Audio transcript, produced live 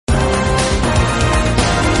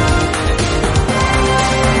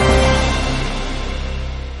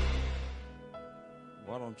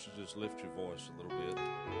just lift your voice a little bit.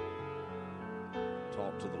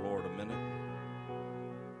 Talk to the Lord a minute.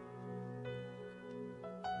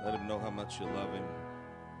 Let him know how much you love him,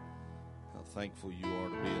 how thankful you are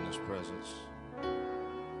to be in his presence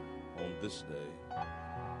on this day.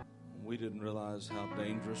 We didn't realize how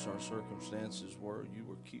dangerous our circumstances were. You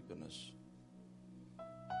were keeping us.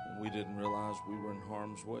 And we didn't realize we were in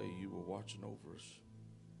harm's way. You were watching over us.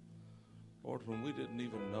 Lord, when we didn't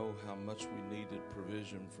even know how much we needed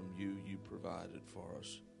provision from you, you provided for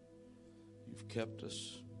us. You've kept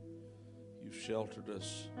us. You've sheltered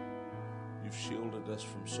us. You've shielded us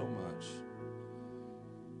from so much.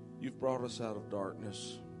 You've brought us out of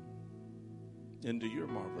darkness into your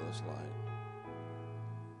marvelous light.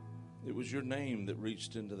 It was your name that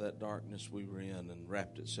reached into that darkness we were in and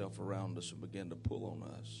wrapped itself around us and began to pull on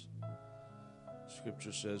us.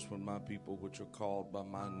 Scripture says, when my people which are called by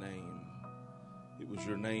my name, it was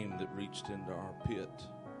your name that reached into our pit.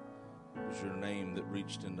 It was your name that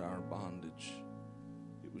reached into our bondage.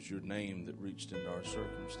 It was your name that reached into our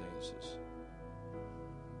circumstances.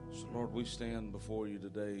 So, Lord, we stand before you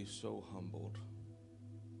today so humbled.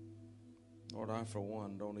 Lord, I, for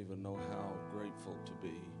one, don't even know how grateful to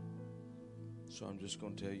be. So I'm just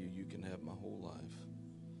going to tell you, you can have my whole life.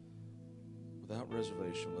 Without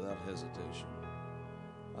reservation, without hesitation.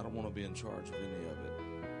 I don't want to be in charge of any of it.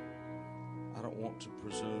 I don't want to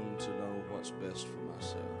presume to know what's best for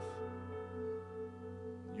myself.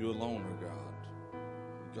 You alone are God.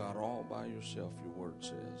 God all by yourself, your word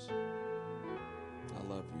says. I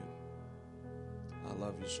love you. I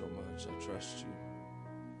love you so much. I trust you.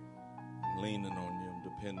 I'm leaning on you. I'm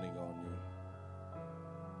depending on you.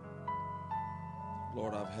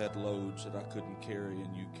 Lord, I've had loads that I couldn't carry,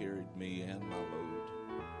 and you carried me and my load.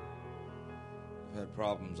 I've had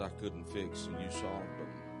problems I couldn't fix, and you solved them.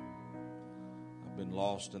 I've been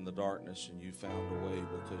lost in the darkness, and you found a way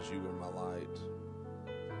because you were my light.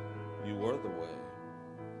 You were the way.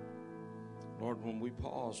 Lord, when we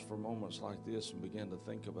pause for moments like this and begin to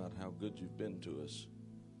think about how good you've been to us,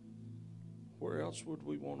 where else would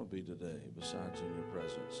we want to be today besides in your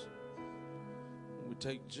presence? We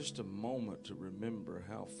take just a moment to remember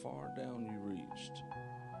how far down you reached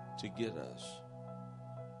to get us.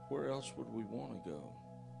 Where else would we want to go?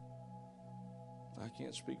 I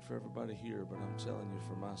can't speak for everybody here, but I'm telling you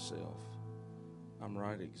for myself, I'm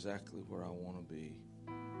right exactly where I want to be,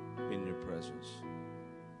 in your presence.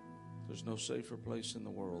 There's no safer place in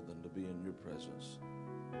the world than to be in your presence.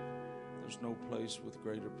 There's no place with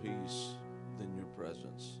greater peace than your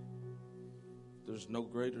presence. There's no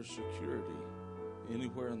greater security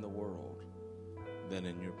anywhere in the world than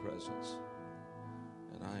in your presence.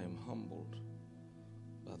 And I am humbled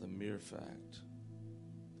by the mere fact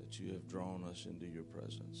that you have drawn us into your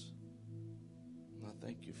presence. And I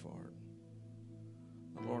thank you for it.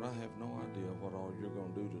 And Lord, I have no idea what all you're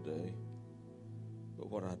going to do today. But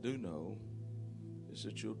what I do know is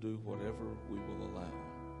that you'll do whatever we will allow.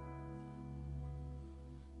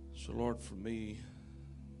 So Lord, for me,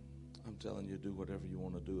 I'm telling you, do whatever you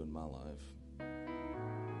want to do in my life.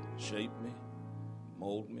 Shape me,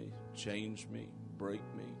 mold me, change me, break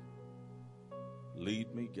me,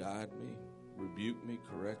 lead me, guide me, rebuke me,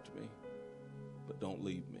 correct me, but don't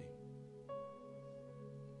leave me.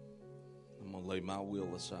 I'm going to lay my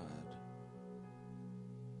will aside.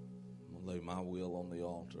 I'm going to lay my will on the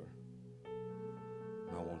altar.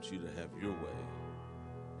 And I want you to have your way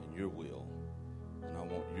and your will. And I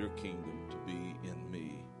want your kingdom to be in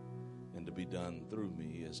me and to be done through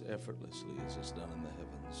me as effortlessly as it's done in the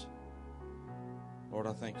heavens. Lord,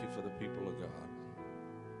 I thank you for the people of God.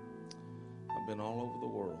 I've been all over the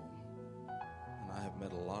world, and I have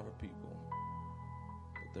met a lot of people,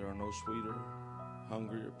 but there are no sweeter,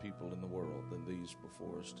 hungrier people in the world than these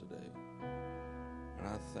before us today. And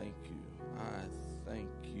I thank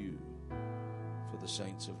you for the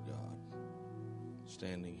saints of God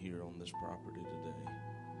standing here on this property today.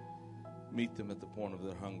 Meet them at the point of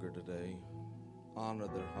their hunger today. Honor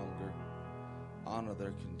their hunger. Honor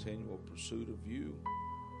their continual pursuit of you.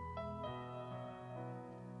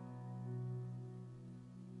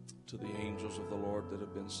 To the angels of the Lord that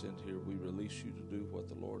have been sent here, we release you to do what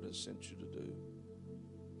the Lord has sent you to do.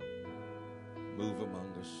 Move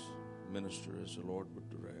among us. Minister as the Lord would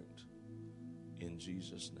direct. In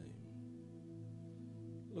Jesus' name.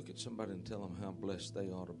 Look at somebody and tell them how blessed they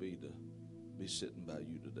ought to be sitting by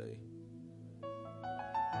you today.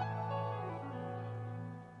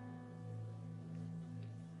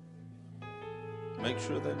 Make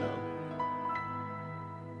sure they know.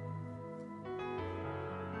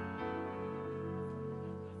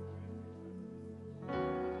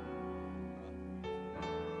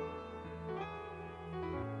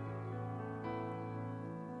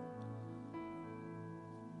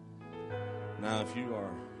 Now, if you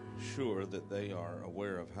are sure that they are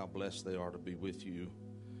aware of how blessed they are to be with you,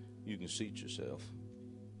 you can seat yourself.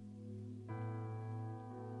 I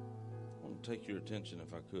want to take your attention,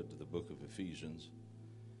 if I could, to the book of Ephesians.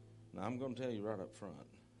 Now, I'm going to tell you right up front,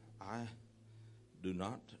 I'm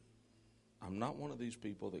not one of these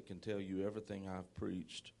people that can tell you everything I've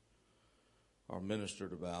preached or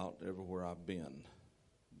ministered about everywhere I've been,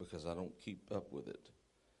 because I don't keep up with it.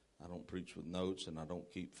 I don't preach with notes, and I don't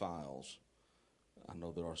keep files. I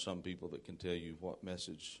know there are some people that can tell you what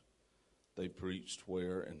message they preached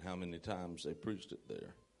where and how many times they preached it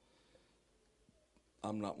there.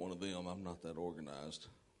 I'm not one of them. I'm not that organized.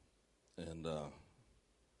 And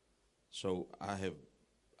so I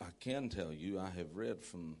can tell you I have read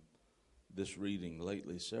from this reading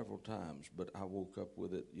lately several times, but I woke up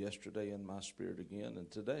with it yesterday in my spirit again,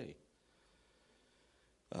 and today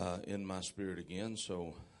in my spirit again.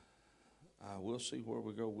 So we'll see where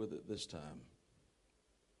we go with it this time.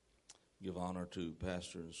 Give honor to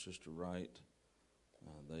Pastor and Sister Wright.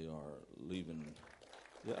 They are leaving.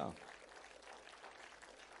 Yeah.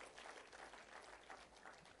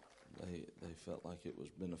 They felt like it was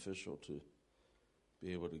beneficial to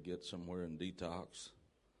be able to get somewhere in detox.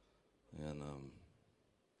 And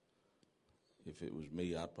if it was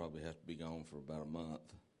me, I'd probably have to be gone for about a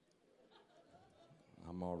month.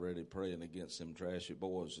 I'm already praying against them trashy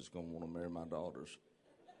boys that's going to want to marry my daughters.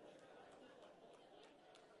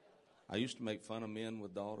 I used to make fun of men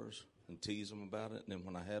with daughters and tease them about it. And then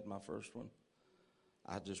when I had my first one,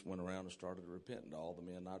 I just went around and started repenting to all the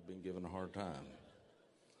men I'd been giving a hard time.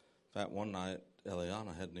 In fact, one night,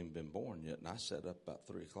 Eliana hadn't even been born yet, and I sat up about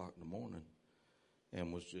 3 o'clock in the morning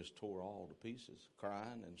and was just tore all to pieces,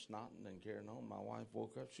 crying and snotting and carrying on. My wife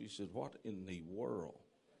woke up. She said, "What in the world?"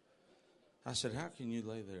 I said, "How can you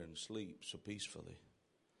lay there and sleep so peacefully?"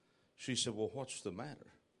 She said, "Well, what's the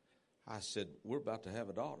matter?" I said, "We're about to have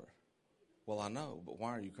a daughter." "Well, I know, but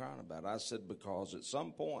why are you crying about it?" I said, "Because at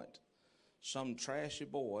some point, some trashy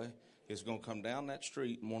boy is going to come down that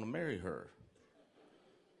street and want to marry her."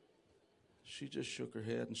 She just shook her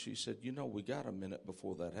head and she said, "You know, we got a minute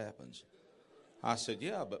before that happens." I said,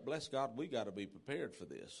 "Yeah, but bless God, we got to be prepared for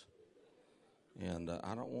this. And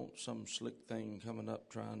I don't want some slick thing coming up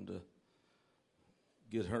trying to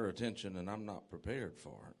get her attention, and I'm not prepared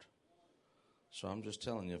for it." So I'm just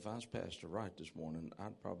telling you, if I was Pastor Wright this morning,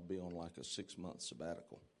 I'd probably be on like a 6-month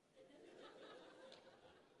sabbatical.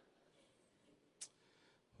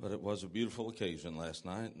 But it was a beautiful occasion last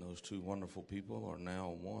night, and those two wonderful people are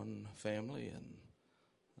now one family, and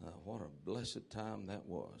what a blessed time that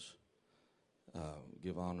was.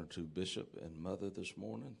 Give honor to Bishop and Mother this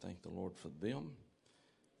morning. Thank the Lord for them.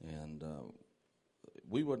 And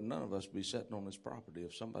we would none of us be sitting on this property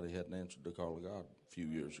if somebody hadn't answered the call of God a few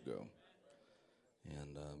years ago.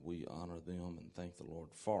 And we honor them and thank the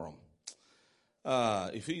Lord for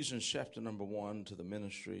them. Ephesians chapter number 1, to the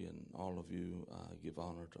ministry and all of you, give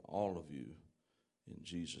honor to all of you in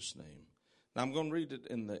Jesus' name. Now I'm going to read it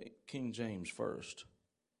in the King James first.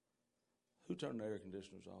 Who turned the air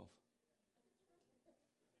conditioners off?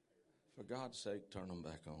 For God's sake, turn them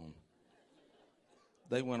back on.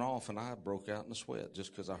 They went off and I broke out in a sweat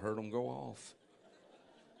just because I heard them go off.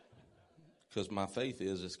 Because my faith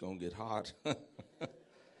is it's going to get hot.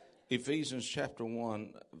 Ephesians chapter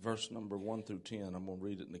 1, verse number 1 through 10. I'm going to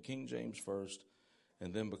read it in the King James first,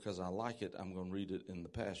 and then because I like it, I'm going to read it in the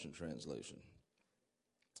Passion Translation.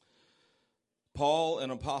 Paul, an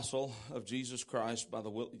apostle of Jesus Christ by the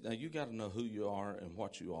will. Now you got to know who you are and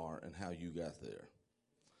what you are and how you got there.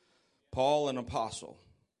 Paul, an apostle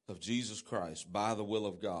of Jesus Christ by the will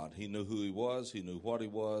of God. He knew who he was, he knew what he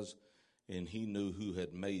was, and he knew who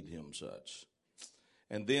had made him such.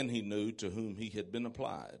 And then he knew to whom he had been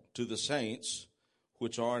applied, to the saints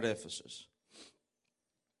which are at Ephesus.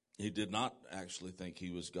 He did not actually think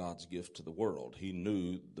he was God's gift to the world. He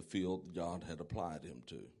knew the field God had applied him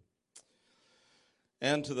to.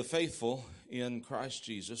 And to the faithful in Christ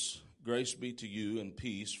Jesus, grace be to you and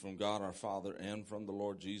peace from God our Father and from the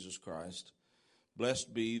Lord Jesus Christ.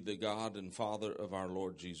 Blessed be the God and Father of our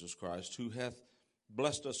Lord Jesus Christ, who hath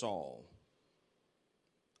blessed us all.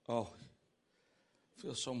 Oh, I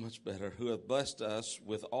feel so much better. Who hath blessed us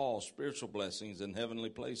with all spiritual blessings in heavenly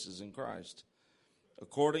places in Christ,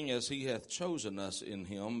 according as he hath chosen us in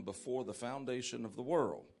him before the foundation of the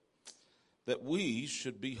world, that we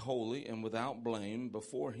should be holy and without blame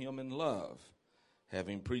before him in love,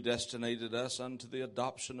 having predestinated us unto the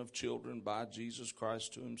adoption of children by Jesus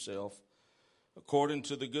Christ to himself, according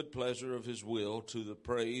to the good pleasure of his will, to the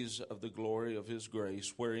praise of the glory of his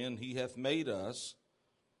grace, wherein he hath made us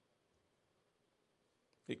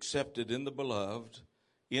accepted in the beloved,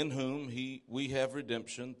 in whom we have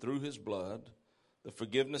redemption through his blood, the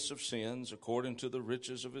forgiveness of sins, according to the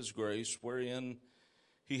riches of his grace, wherein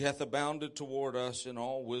he hath abounded toward us in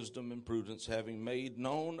all wisdom and prudence, having made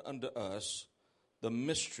known unto us the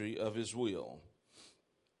mystery of his will,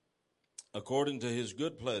 according to his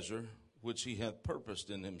good pleasure, which he hath purposed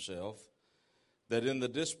in himself, that in the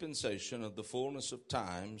dispensation of the fullness of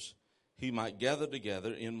times he might gather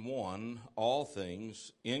together in one all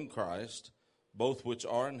things in Christ, both which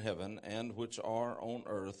are in heaven and which are on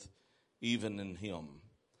earth, even in him.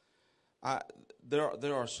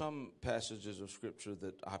 There are some passages of Scripture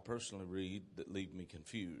that I personally read that leave me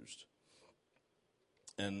confused.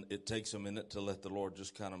 And it takes a minute to let the Lord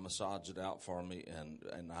just kind of massage it out for me,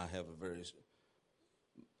 and I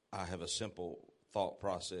have a simple thought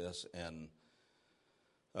process. And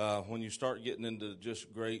when you start getting into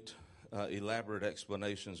just great elaborate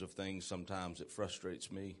explanations of things, sometimes it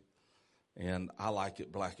frustrates me. And I like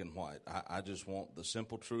it black and white. I just want the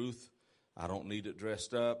simple truth. I don't need it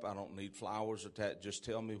dressed up. I don't need flowers attached. Just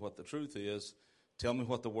tell me what the truth is. Tell me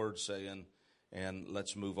what the Word's saying, and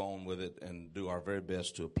let's move on with it and do our very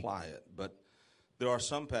best to apply it. But there are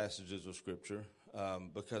some passages of Scripture,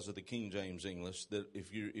 because of the King James English, that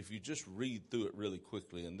if you just read through it really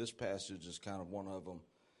quickly, and this passage is kind of one of them.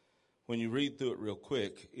 When you read through it real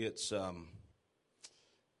quick, it's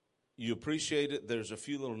you appreciate it. There's a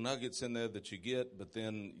few little nuggets in there that you get, but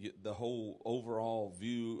then the whole overall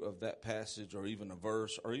view of that passage, or even a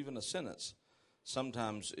verse, or even a sentence,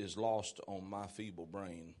 sometimes is lost on my feeble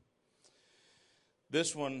brain.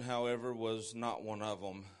 This one, however, was not one of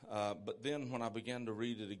them. But then when I began to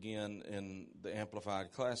read it again in the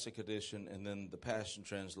Amplified Classic Edition and then the Passion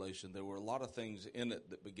Translation, there were a lot of things in it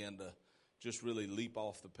that began to just really leap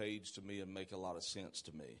off the page to me and make a lot of sense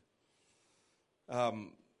to me.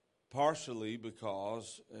 Partially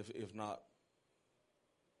because, if not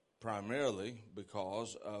primarily,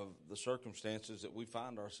 because of the circumstances that we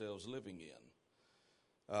find ourselves living in.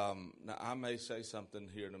 Now, I may say something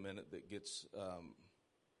here in a minute that gets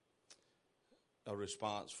a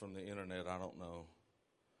response from the internet. I don't know.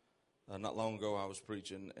 Not long ago, I was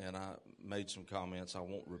preaching, and I made some comments. I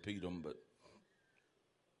won't repeat them, but,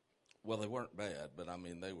 well, they weren't bad, but, I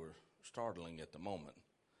mean, they were startling at the moment.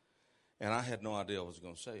 And I had no idea I was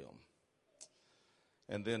going to say them.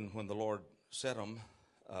 And then when the Lord said them,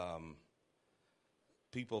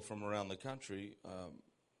 people from around the country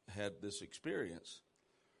had this experience.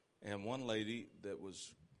 And one lady that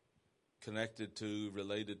was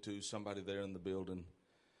related to somebody there in the building,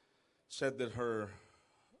 said that her,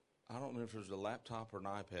 I don't know if it was a laptop or an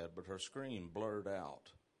iPad, but her screen blurred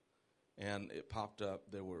out. And it popped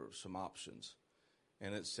up, there were some options.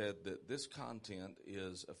 And it said that this content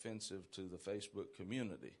is offensive to the Facebook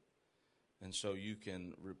community. And so you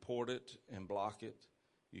can report it and block it.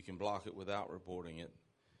 You can block it without reporting it.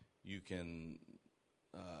 You can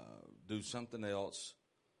do something else,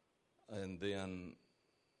 and then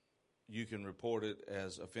you can report it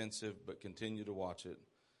as offensive but continue to watch it,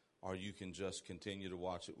 or you can just continue to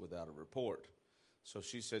watch it without a report. So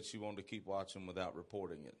she said she wanted to keep watching without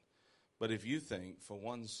reporting it. But if you think for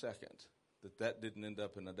 1 second that didn't end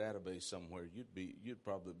up in a database somewhere, you'd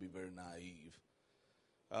probably be very naive.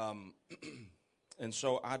 And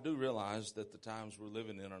so I do realize that the times we're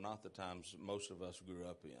living in are not the times most of us grew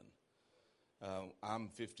up in. I'm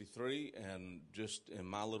 53, and just in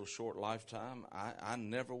my little short lifetime, I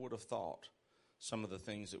never would have thought some of the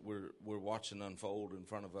things that we're watching unfold in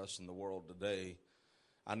front of us in the world today.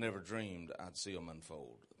 I never dreamed I'd see them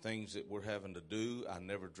unfold. Things that we're having to do, I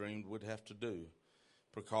never dreamed we'd have to do.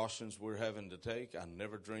 Precautions we're having to take, I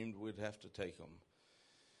never dreamed we'd have to take them.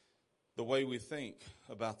 The way we think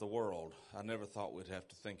about the world, I never thought we'd have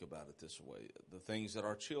to think about it this way. The things that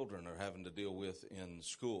our children are having to deal with in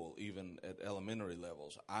school, even at elementary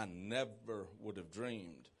levels, I never would have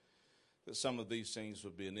dreamed that some of these things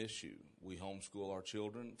would be an issue. We homeschool our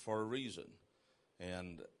children for a reason.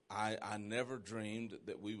 And I never dreamed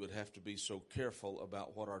that we would have to be so careful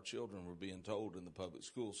about what our children were being told in the public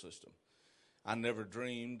school system. I never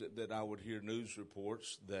dreamed that I would hear news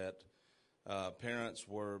reports that parents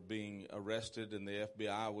were being arrested and the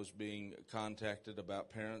FBI was being contacted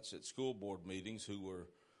about parents at school board meetings who were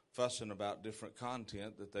fussing about different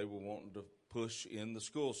content that they were wanting to push in the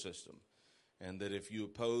school system. And that if you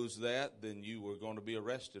opposed that, then you were going to be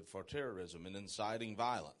arrested for terrorism and inciting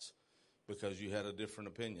violence because you had a different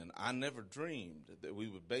opinion. I never dreamed that we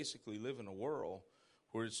would basically live in a world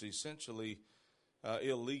where it's essentially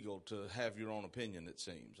illegal to have your own opinion, it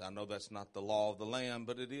seems. I know that's not the law of the land,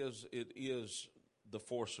 but it is the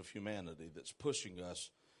force of humanity that's pushing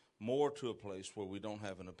us more to a place where we don't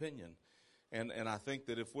have an opinion. And I think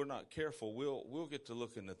that if we're not careful, we'll get to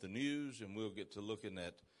looking at the news, and we'll get to looking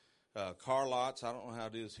at car lots. I don't know how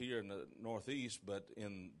it is here in the Northeast, but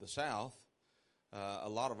in the South, a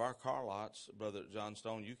lot of our car lots, Brother John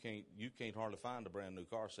Stone, you can't hardly find a brand new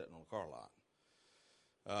car sitting on a car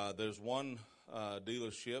lot. There's one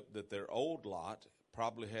dealership that their old lot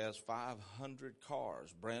probably has 500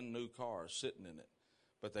 cars, brand new cars sitting in it,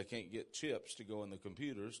 but they can't get chips to go in the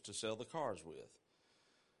computers to sell the cars with.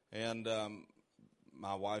 And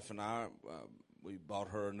my wife and I, we bought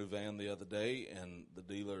her a new van the other day, and the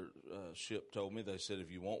dealership told me, they said,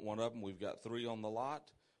 if you want one of them, we've got 3 on the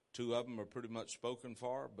lot. 2 of them are pretty much spoken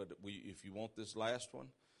for, but if you want this last one.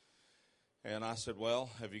 And I said, well,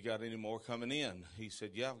 have you got any more coming in? He said,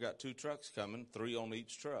 yeah, I've got 2 trucks coming, 3 on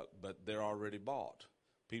each truck, but they're already bought.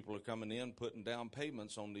 People are coming in, putting down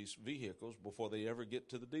payments on these vehicles before they ever get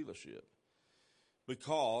to the dealership,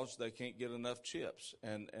 because they can't get enough chips.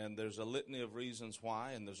 And there's a litany of reasons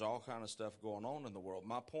why, and there's all kind of stuff going on in the world.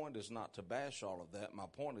 My point is not to bash all of that. My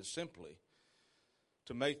point is simply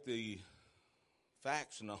to make the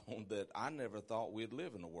facts known that I never thought we'd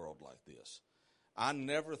live in a world like this. I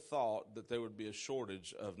never thought that there would be a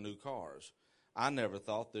shortage of new cars. I never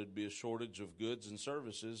thought there'd be a shortage of goods and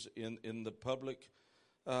services in the public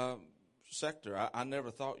sector. I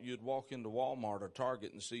never thought you'd walk into Walmart or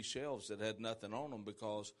Target and see shelves that had nothing on them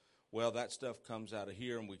because, well, that stuff comes out of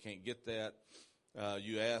here and we can't get that.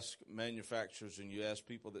 You ask manufacturers and you ask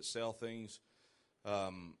people that sell things.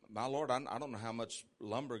 My Lord, I don't know how much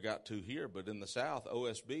lumber got to here, but in the South,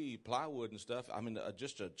 OSB, plywood and stuff, I mean,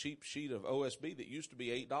 just a cheap sheet of OSB that used to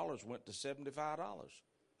be $8 went to $75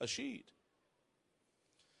 a sheet.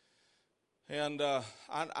 And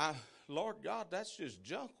Lord God, that's just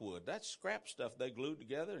junk wood. That's scrap stuff they glued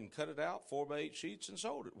together and cut it out 4 by 8 sheets and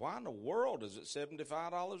sold it. Why in the world is it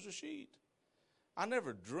 $75 a sheet? I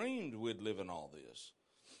never dreamed we'd live in all this.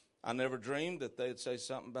 I never dreamed that they'd say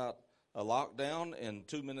something about a lockdown, and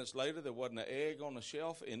 2 minutes later there wasn't an egg on the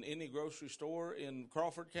shelf in any grocery store in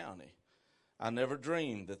Crawford County. I never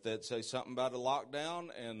dreamed that they'd say something about a lockdown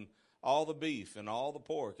and all the beef and all the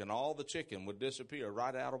pork and all the chicken would disappear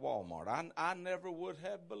right out of Walmart. I never would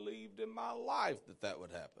have believed in my life that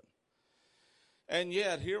would happen. And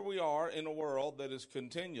yet here we are in a world that is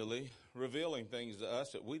continually revealing things to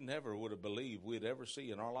us that we never would have believed we'd ever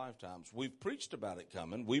see in our lifetimes. We've preached about it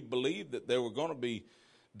coming. We believed that there were going to be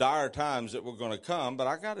dire times that were going to come, but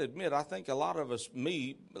I got to admit, I think a lot of us,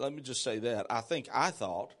 let me just say that, I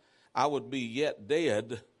thought I would be yet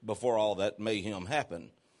dead before all that mayhem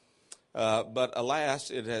happened. But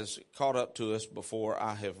alas, it has caught up to us before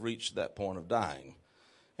I have reached that point of dying.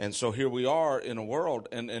 And so here we are in a world,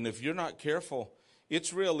 and if you're not careful,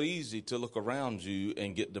 it's real easy to look around you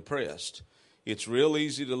and get depressed. It's real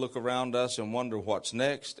easy to look around us and wonder what's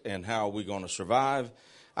next and how are we going to survive.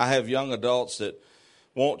 I have young adults that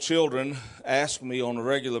want children ask me on a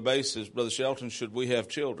regular basis, Brother Shelton, should we have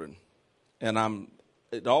children? And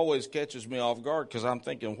it always catches me off guard because I'm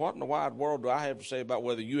thinking, what in the wide world do I have to say about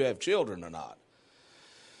whether you have children or not?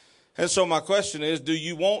 And so my question is, do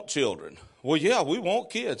you want children? Well, yeah, we want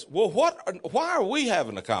kids. Well, why are we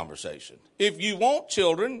having a conversation? If you want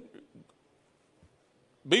children,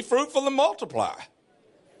 be fruitful and multiply.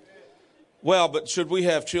 Well, but should we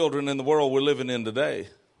have children in the world we're living in today?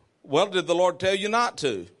 Well, did the Lord tell you not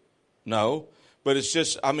to? No, but it's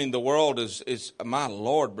just, the world is my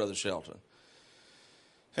Lord, Brother Shelton.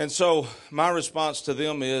 And so my response to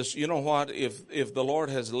them is, you know what, if the Lord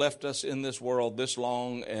has left us in this world this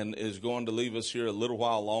long and is going to leave us here a little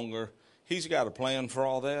while longer, He's got a plan for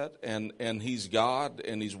all that, and He's God,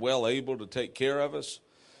 and He's well able to take care of us.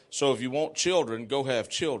 So if you want children, go have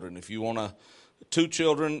children. If you want a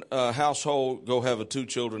 2-children household, go have a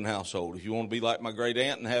 2-children household. If you want to be like my great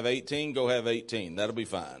aunt and have 18, go have 18. That'll be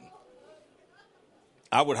fine.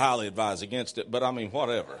 I would highly advise against it, but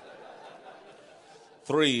whatever.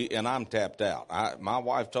 3 and I'm tapped out. My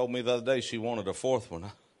wife told me the other day she wanted a 4th one.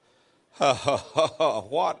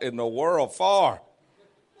 What in the world for?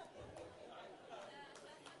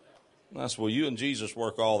 That's, well, you and Jesus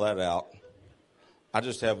work all that out. I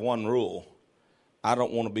just have one rule. I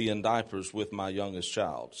don't want to be in diapers with my youngest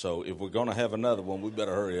child. So if we're going to have another one, we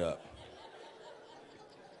better hurry up.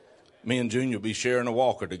 Me and Junior will be sharing a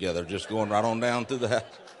walker together, just going right on down through the house.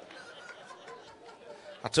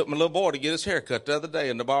 I took my little boy to get his hair cut the other day,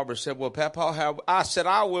 and the barber said, well, Papa, I said,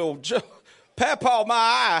 I will, Papa, my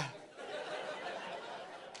eye.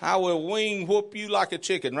 I will wing whoop you like a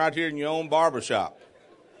chicken right here in your own barber shop.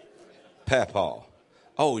 Papa.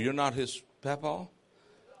 Oh, you're not his Papa?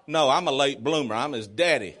 No, I'm a late bloomer. I'm his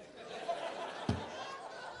daddy.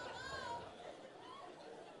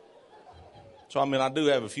 So, I mean, I do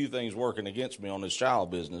have a few things working against me on this child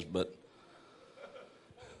business, but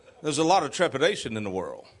there's a lot of trepidation in the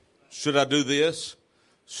world. Should I do this?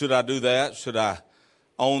 Should I do that? Should I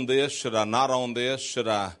own this? Should I not own this? Should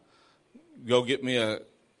I go get me a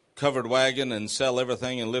covered wagon and sell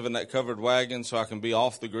everything and live in that covered wagon so I can be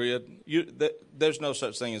off the grid? There's no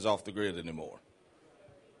such thing as off the grid anymore.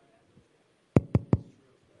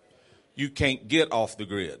 You can't get off the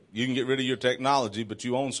grid. You can get rid of your technology, but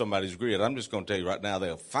you own somebody's grid. I'm just going to tell you right now,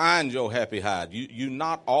 they'll find your happy hide. You're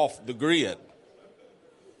not off the grid.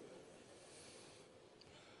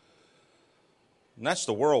 And that's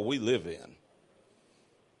the world we live in.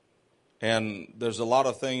 And there's a lot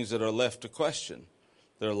of things that are left to question.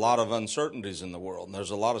 There are a lot of uncertainties in the world. And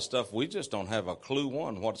there's a lot of stuff we just don't have a clue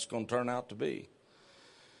on what it's going to turn out to be.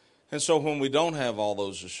 And so when we don't have all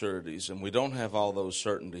those assurities and we don't have all those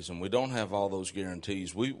certainties and we don't have all those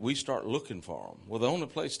guarantees, we start looking for them. Well, the only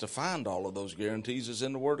place to find all of those guarantees is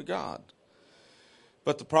in the Word of God.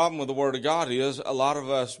 But the problem with the Word of God is a lot of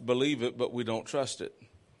us believe it, but we don't trust it.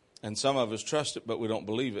 And some of us trust it, but we don't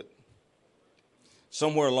believe it.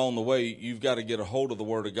 Somewhere along the way, you've got to get a hold of the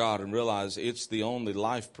Word of God and realize it's the only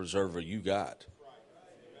life preserver you got.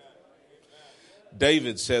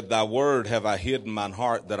 David said, "Thy word have I hid in mine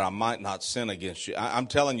heart that I might not sin against you." I'm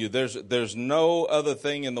telling you, there's no other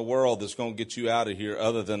thing in the world that's going to get you out of here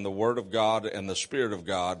other than the Word of God and the Spirit of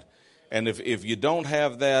God. And if you don't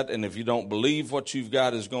have that, and if you don't believe what you've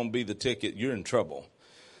got is going to be the ticket, you're in trouble.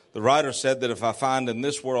 The writer said that if I find in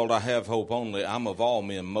this world I have hope only, I'm of all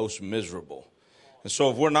men most miserable. And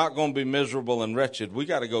so if we're not going to be miserable and wretched, we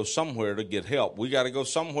got to go somewhere to get help. We got to go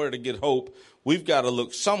somewhere to get hope. We've got to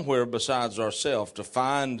look somewhere besides ourselves to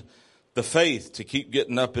find the faith to keep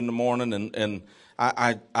getting up in the morning. And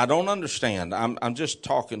I don't understand. I'm just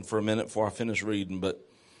talking for a minute before I finish reading, but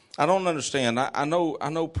I don't understand. I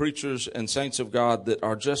know preachers and saints of God that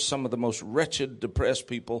are just some of the most wretched, depressed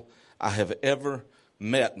people I have ever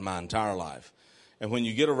met in my entire life. And when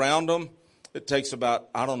you get around them, it takes about,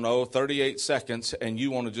 38 seconds, and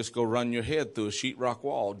you want to just go run your head through a sheetrock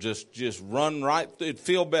wall. Just run right. It'd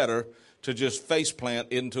feel better to just face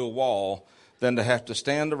plant into a wall than to have to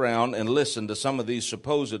stand around and listen to some of these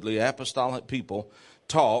supposedly apostolic people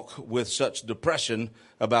talk with such depression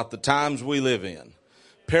about the times we live in.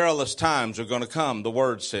 Perilous times are going to come, the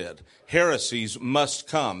Word said. Heresies must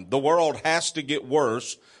come. The world has to get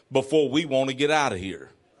worse before we want to get out of here.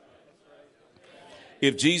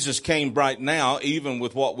 If Jesus came right now, even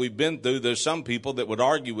with what we've been through, there's some people that would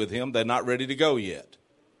argue with him they're not ready to go yet.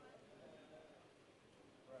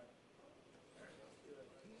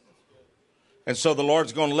 And so the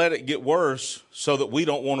Lord's going to let it get worse so that we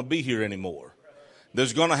don't want to be here anymore.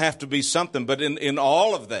 There's going to have to be something. But in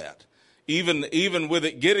all of that, even with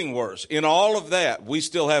it getting worse, in all of that, we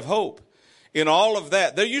still have hope. In all of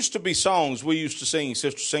that, there used to be songs we used to sing,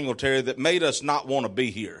 Sister Singletary, that made us not want to be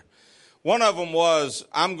here. One of them was,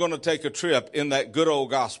 "I'm going to take a trip in that good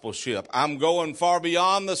old gospel ship. I'm going far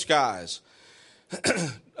beyond the skies."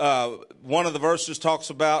 One of the verses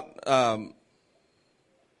talks about,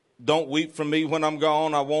 "Don't weep for me when I'm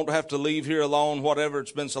gone. I won't have to leave here alone." Whatever,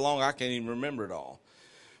 it's been so long I can't even remember it all.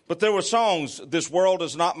 But there were songs, "This world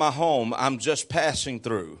is not my home. I'm just passing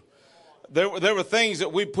through." There were things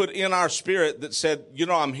that we put in our spirit that said,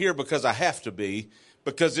 I'm here because I have to be,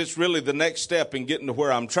 because it's really the next step in getting to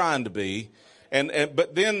where I'm trying to be.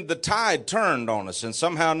 But then the tide turned on us, and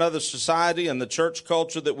somehow another society and the church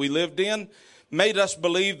culture that we lived in made us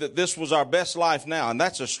believe that this was our best life now. And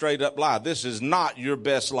that's a straight up lie. This is not your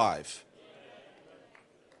best life.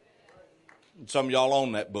 Some of y'all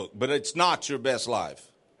own that book, but it's not your best life.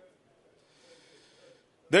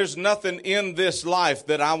 There's nothing in this life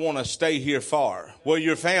that I want to stay here for. Well,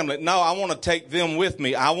 your family, no, I want to take them with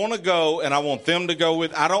me. I want to go, and I want them to go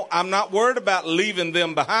with. I'm not worried about leaving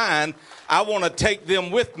them behind. I want to take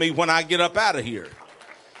them with me when I get up out of here.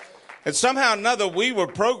 And somehow or another, we were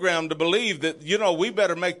programmed to believe that, we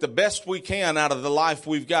better make the best we can out of the life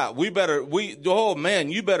we've got. You better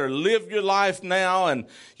live your life now, and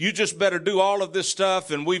you just better do all of this stuff.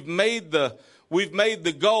 And we've made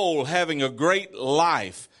the goal having a great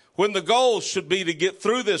life, when the goal should be to get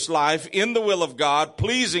through this life in the will of God,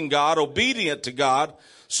 pleasing God, obedient to God,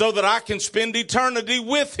 so that I can spend eternity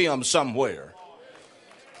with him somewhere.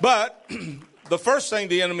 But the first thing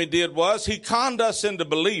the enemy did was he conned us into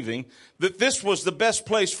believing that this was the best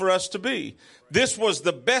place for us to be, This was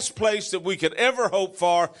the best place that we could ever hope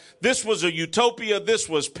for. This was a utopia. This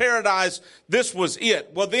was paradise. This was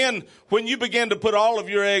it. Well, then when you begin to put all of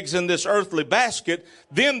your eggs in this earthly basket,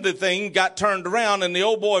 then the thing got turned around and the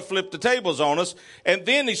old boy flipped the tables on us. And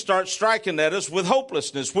then he starts striking at us with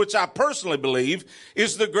hopelessness, which I personally believe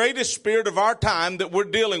is the greatest spirit of our time that we're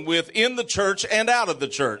dealing with in the church and out of the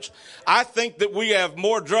church. I think that we have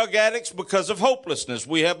more drug addicts because of hopelessness.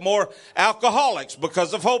 We have more alcoholics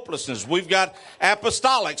because of hopelessness. We've got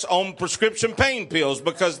apostolics on prescription pain pills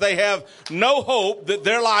because they have no hope that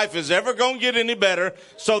their life is ever going to get any better.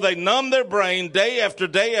 So they numb their brain day after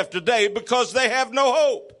day after day because they have no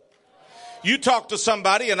hope. You talk to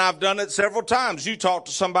somebody, and I've done it several times. You talk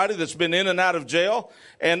to somebody that's been in and out of jail,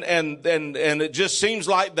 and it just seems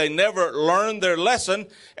like they never learn their lesson,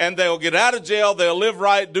 and they'll get out of jail, they'll live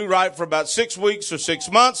right, do right for about 6 weeks or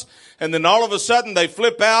 6 months, and then all of a sudden they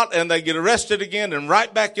flip out and they get arrested again, and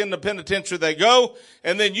right back in the penitentiary they go,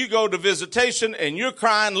 and then you go to visitation and you're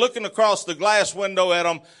crying, looking across the glass window at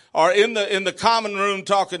them, or in the common room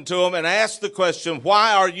talking to them, and ask the question,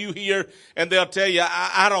 why are you here? And they'll tell you,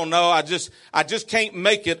 I don't know. I just can't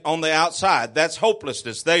make it on the outside. That's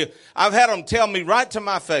hopelessness. I've had them tell me right to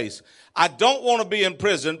my face, I don't want to be in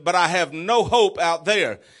prison, but I have no hope out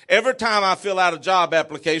there. Every time I fill out a job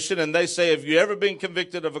application and they say, have you ever been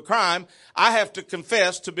convicted of a crime? I have to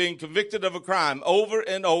confess to being convicted of a crime over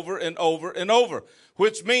and over and over and over.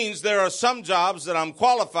 Which means there are some jobs that I'm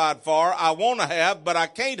qualified for, I want to have, but I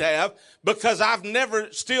can't have because I've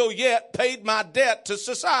never still yet paid my debt to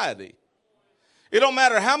society. It don't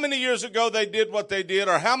matter how many years ago they did what they did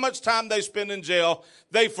or how much time they spend in jail,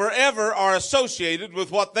 they forever are associated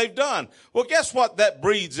with what they've done. Well, guess what that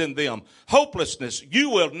breeds in them? Hopelessness. You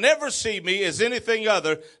will never see me as anything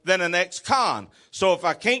other than an ex-con. So if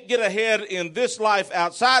I can't get ahead in this life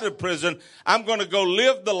outside of prison, I'm going to go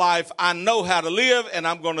live the life I know how to live, and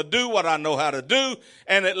I'm going to do what I know how to do.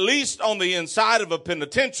 And at least on the inside of a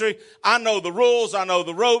penitentiary, I know the rules, I know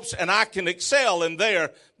the ropes, and I can excel in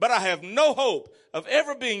there. But I have no hope of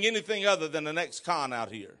ever being anything other than an ex-con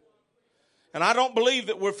out here. And I don't believe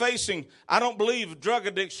that I don't believe drug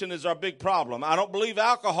addiction is our big problem. I don't believe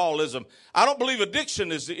alcoholism. I don't believe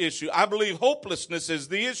addiction is the issue. I believe hopelessness is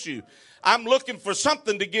the issue. I'm looking for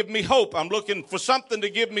something to give me hope. I'm looking for something to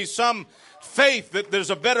give me some faith that there's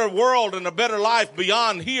a better world and a better life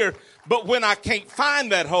beyond here. But when I can't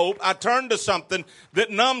find that hope, I turn to something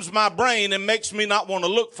that numbs my brain and makes me not want to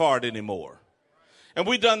look for it anymore. And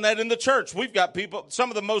we've done that in the church. We've got people, some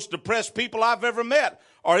of the most depressed people I've ever met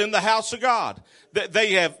are in the house of God.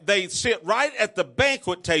 They sit right at the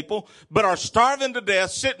banquet table, but are starving to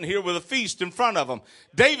death sitting here with a feast in front of them.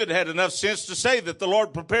 David had enough sense to say that the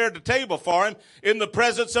Lord prepared the table for him in the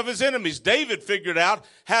presence of his enemies. David figured out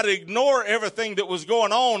how to ignore everything that was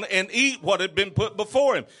going on and eat what had been put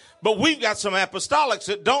before him. But we've got some apostolics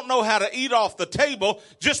that don't know how to eat off the table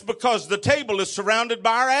just because the table is surrounded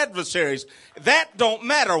by our adversaries. That don't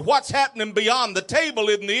matter. What's happening beyond the table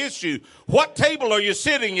isn't the issue. What table are you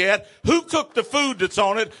sitting at? Who cooked the food that's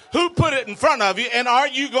on it? Who put it in front of you? And are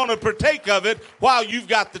you going to partake of it while you've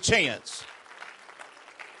got the chance?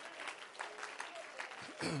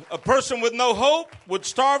 A person with no hope would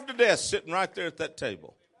starve to death sitting right there at that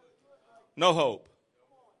table. No hope.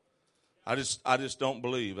 I just don't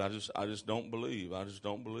believe. I just don't believe. I just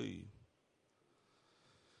don't believe.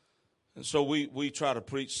 And so we try to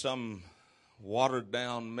preach some watered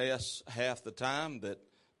down mess half the time that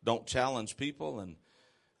don't challenge people. And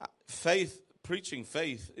preaching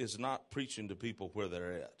faith is not preaching to people where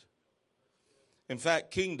they're at. In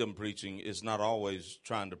fact, kingdom preaching is not always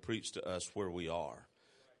trying to preach to us where we are.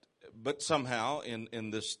 But somehow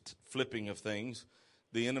in this flipping of things,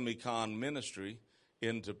 the enemy con ministry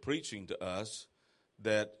into preaching to us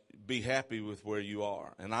that be happy with where you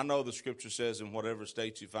are. And I know the scripture says in whatever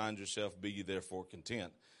state you find yourself, be ye therefore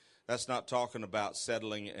content. That's not talking about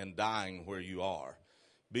settling and dying where you are.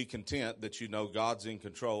 Be content that you know God's in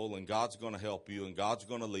control and God's going to help you and God's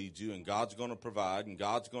going to lead you and God's going to provide and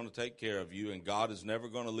God's going to take care of you and God is never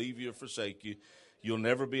going to leave you or forsake you. You'll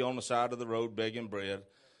never be on the side of the road begging bread.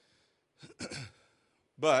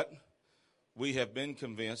 But we have been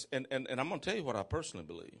convinced, and I'm going to tell you what I personally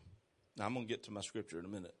believe. Now, I'm going to get to my scripture in a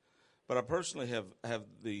minute. But I personally have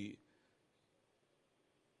the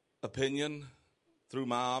opinion through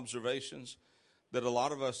my observations that a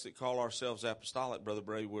lot of us that call ourselves apostolic, Brother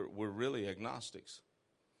Bray, we're really agnostics.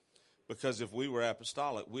 Because if we were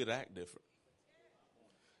apostolic, we'd act different.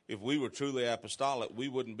 If we were truly apostolic, we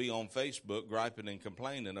wouldn't be on Facebook griping and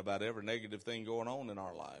complaining about every negative thing going on in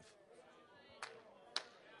our life.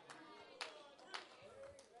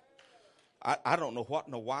 I don't know what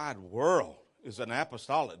in the wide world is an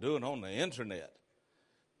apostolic doing on the internet?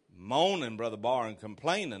 Moaning, Brother Barr, and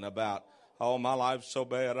complaining about, oh, my life's so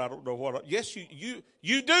bad, I don't know what. Yes,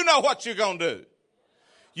 you do know what you're going to do.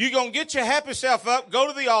 You're going to get your happy self up, go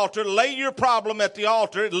to the altar, lay your problem at the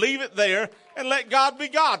altar, leave it there, and let God be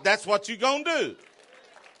God. That's what you're going to do.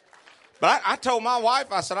 But I told my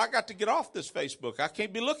wife, I said, I got to get off this Facebook. I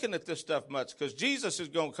can't be looking at this stuff much because Jesus is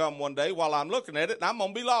going to come one day while I'm looking at it, and I'm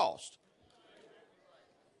going to be lost.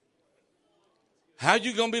 How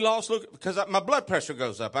you going to be lost? Look, because my blood pressure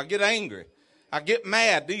goes up. I get angry. I get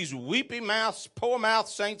mad. These weepy mouths, poor mouth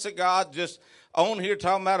saints of God just on here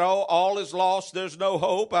talking about, oh, all is lost. There's no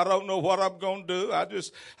hope. I don't know what I'm going to do.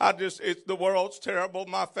 It's the world's terrible.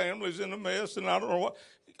 My family's in a mess and I don't know what.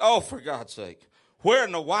 Oh, for God's sake. Where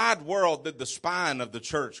in the wide world did the spine of the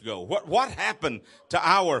church go? What happened to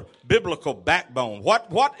our biblical backbone?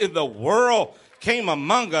 What in the world came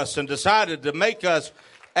among us and decided to make us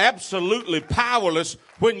absolutely powerless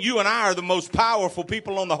when you and I are the most powerful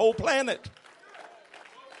people on the whole planet?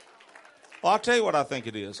 Well, I'll tell you what I think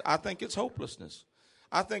it is. I think it's hopelessness.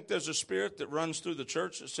 I think there's a spirit that runs through the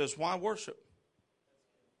church that says, why worship?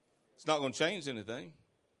 It's not going to change anything.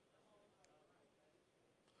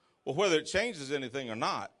 Well, whether it changes anything or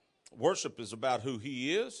not, worship is about who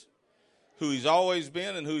he is, who he's always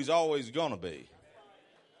been, and who he's always going to be.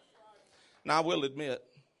 Now, I will admit,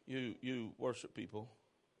 you worship people,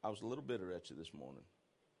 I was a little bitter at you this morning.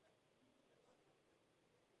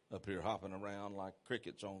 Up here hopping around like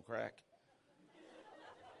crickets on crack.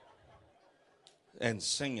 And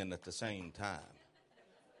singing at the same time.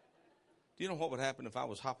 Do you know what would happen if I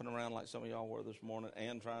was hopping around like some of y'all were this morning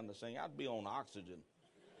and trying to sing? I'd be on oxygen.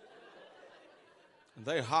 And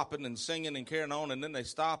they're hopping and singing and carrying on, and then they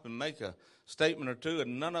stop and make a statement or two,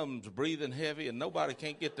 and none of them's breathing heavy, and nobody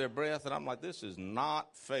can't get their breath. And I'm like, this is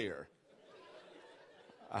not fair.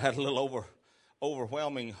 I had a little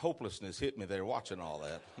overwhelming hopelessness hit me there watching all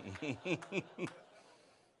that.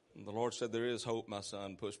 And the Lord said, there is hope, my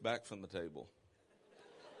son. Push back from the table.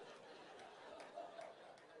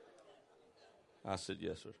 I said,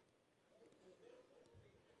 yes, sir.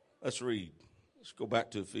 Let's read. Let's go back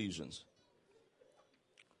to Ephesians.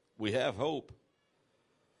 We have hope,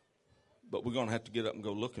 but we're going to have to get up and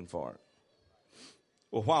go looking for it.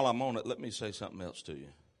 Well, while I'm on it, let me say something else to you.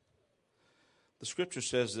 The scripture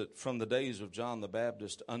says that from the days of John the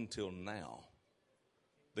Baptist until now,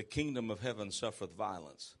 the kingdom of heaven suffereth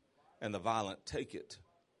violence, and the violent take it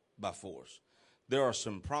by force. There are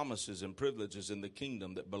some promises and privileges in the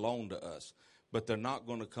kingdom that belong to us, but they're not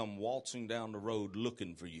going to come waltzing down the road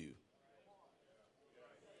looking for you.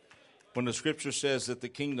 When the scripture says that the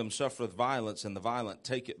kingdom suffereth violence and the violent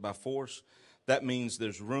take it by force, that means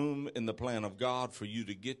there's room in the plan of God for you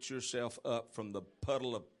to get yourself up from the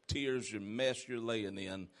puddle of tears and mess you're laying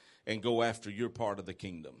in and go after your part of the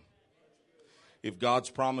kingdom. If God's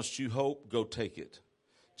promised you hope, go take it.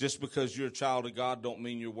 Just because you're a child of God don't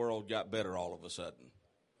mean your world got better all of a sudden.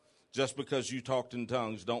 Just because you talked in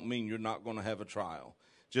tongues don't mean you're not going to have a trial.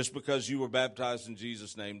 Just because you were baptized in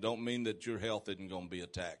Jesus' name don't mean that your health isn't going to be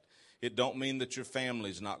attacked. It don't mean that your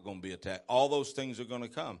family's not going to be attacked. All those things are going to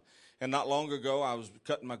come. And not long ago, I was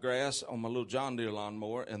cutting my grass on my little John Deere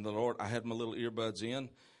lawnmower, and the Lord, I had my little earbuds in,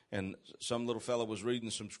 and some little fellow was reading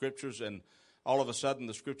some scriptures, and all of a sudden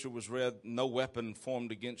the scripture was read, no weapon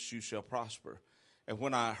formed against you shall prosper. And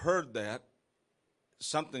when I heard that,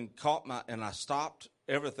 something caught and I stopped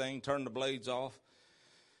everything, turned the blades off,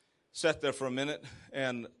 sat there for a minute,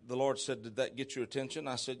 and the Lord said, did that get your attention?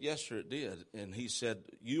 I said, yes, sir, it did. And he said,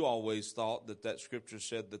 you always thought that scripture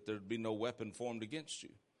said that there'd be no weapon formed against you.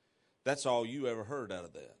 That's all you ever heard out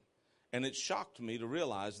of that. And it shocked me to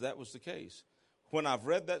realize that was the case. When I've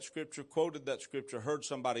read that scripture, quoted that scripture, heard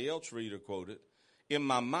somebody else read or quote it, in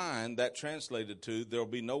my mind that translated to, there'll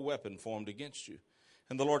be no weapon formed against you.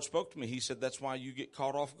 And the Lord spoke to me. He said, that's why you get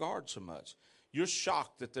caught off guard so much. You're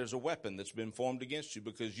shocked that there's a weapon that's been formed against you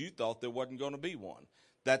because you thought there wasn't going to be one.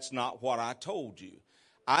 That's not what I told you.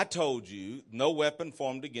 I told you no weapon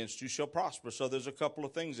formed against you shall prosper. So there's a couple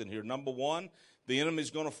of things in here. Number one, the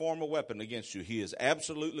enemy's going to form a weapon against you. He is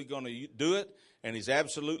absolutely going to do it, and he's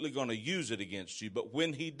absolutely going to use it against you. But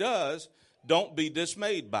when he does, don't be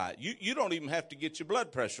dismayed by it. You don't even have to get your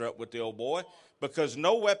blood pressure up with the old boy, because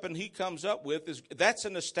no weapon he comes up with that's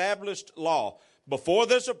an established law. Before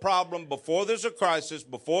there's a problem, before there's a crisis,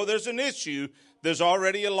 before there's an issue, there's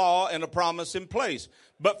already a law and a promise in place.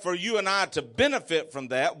 But for you and I to benefit from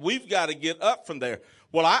that, we've got to get up from there.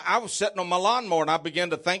 Well, I was sitting on my lawnmower and I began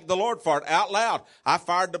to thank the Lord for it out loud. I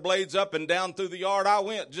fired the blades up and down through the yard I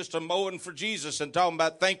went, just a mowing for Jesus and talking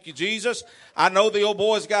about, thank you, Jesus. I know the old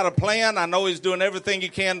boy's got a plan. I know he's doing everything he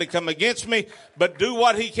can to come against me, but do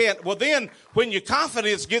what he can. Well, then when your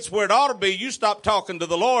confidence gets where it ought to be, you stop talking to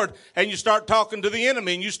the Lord and you start talking to the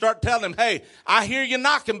enemy and you start telling him, hey, I hear you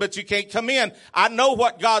knocking, but you can't come in. I know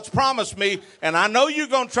what God's promised me, and I know you're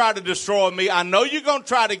going to try to destroy me. I know you're going to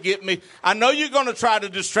try to get me. I know you're going to try to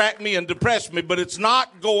distract me and depress me, but it's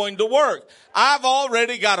not going to work. I've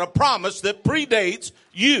already got a promise that predates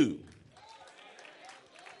you.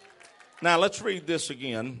 Now, let's read this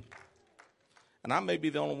again. And I may be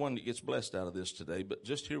the only one that gets blessed out of this today, but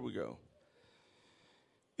just here we go.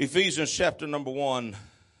 Ephesians chapter number 1.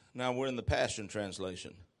 Now we're in the Passion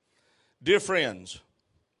Translation. Dear friends,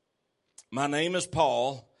 my name is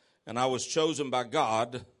Paul, and I was chosen by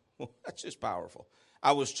God. Well, that's just powerful.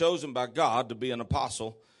 I was chosen by God to be an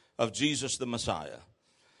apostle of Jesus the Messiah.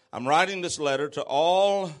 I'm writing this letter to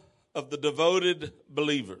all of the devoted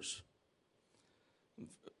believers.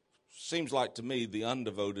 Seems like to me the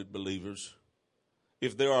undevoted believers.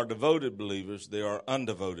 If there are devoted believers, there are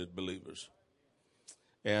undevoted believers.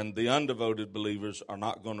 And the undevoted believers are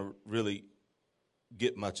not going to really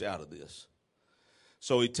get much out of this.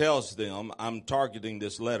 So he tells them, I'm targeting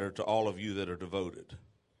this letter to all of you that are devoted.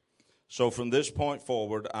 So from this point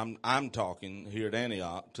forward, I'm talking here at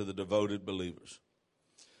Antioch to the devoted believers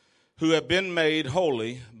who have been made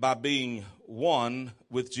holy by being one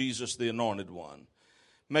with Jesus, the Anointed One.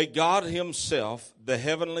 May God himself, the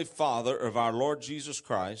Heavenly Father of our Lord Jesus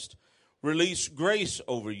Christ, release grace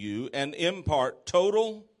over you and impart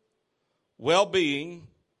total well-being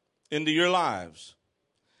into your lives.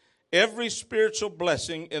 Every spiritual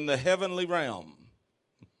blessing in the heavenly realm.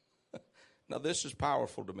 Now, this is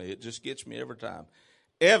powerful to me. It just gets me every time.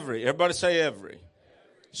 Everybody say every.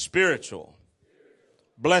 Spiritual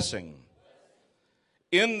blessing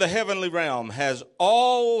in the heavenly realm has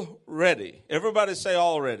already, everybody say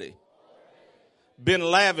already, been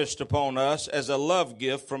lavished upon us as a love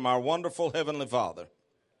gift from our wonderful Heavenly Father.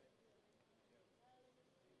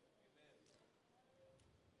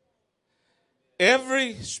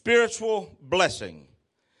 Every spiritual blessing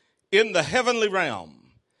in the heavenly realm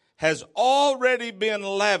has already been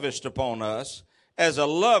lavished upon us as a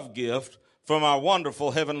love gift from our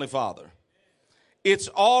wonderful Heavenly Father. It's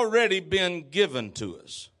already been given to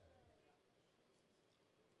us.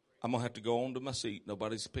 I'm going to have to go on to my seat.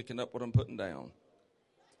 Nobody's picking up what I'm putting down.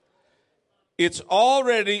 It's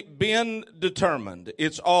already been determined.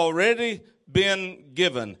 It's already been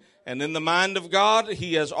given. And in the mind of God,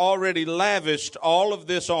 he has already lavished all of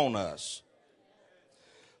this on us.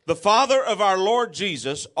 The Father of our Lord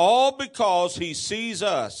Jesus, all because he sees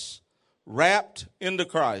us wrapped into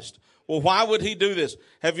Christ. Well, why would he do this?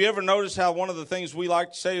 Have you ever noticed how one of the things we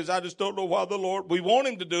like to say is, I just don't know why the Lord, we want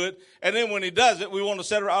him to do it. And then when he does it, we want to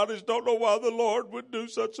say, I just don't know why the Lord would do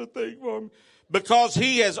such a thing for me. Because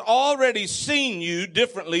he has already seen you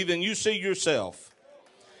differently than you see yourself.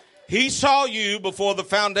 He saw you before the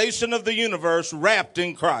foundation of the universe wrapped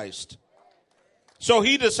in Christ. So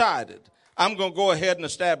he decided, I'm going to go ahead and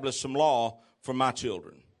establish some law for my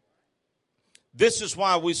children. This is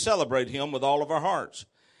why we celebrate him with all of our hearts.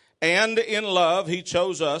 And in love, he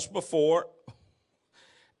chose us before.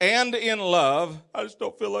 And in love, I just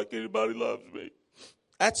don't feel like anybody loves me.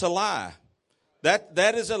 That's a lie.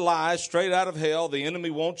 That is a lie straight out of hell. The enemy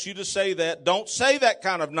wants you to say that. Don't say that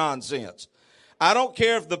kind of nonsense. I don't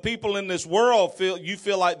care if the people in this world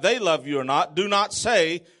feel like they love you or not. Do not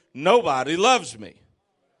say, nobody loves me.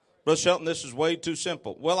 Brother Shelton, this is way too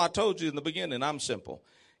simple. Well, I told you in the beginning, I'm simple.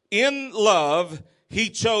 In love, he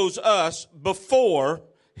chose us before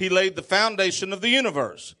he laid the foundation of the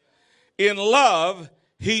universe. In love,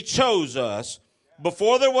 he chose us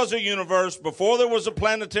before there was a universe, before there was a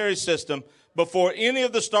planetary system, before any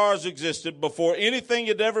of the stars existed, before anything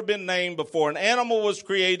had ever been named, before an animal was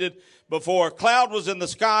created, before a cloud was in the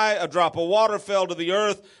sky, a drop of water fell to the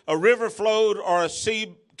earth, a river flowed, or a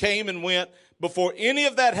sea came and went. Before any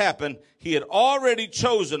of that happened, he had already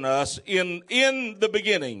chosen us in the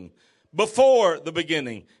beginning. Before the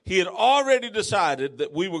beginning, he had already decided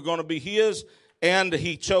that we were going to be his, and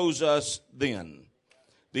he chose us then.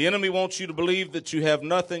 The enemy wants you to believe that you have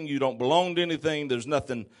nothing, you don't belong to anything, there's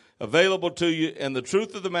nothing available to you. And the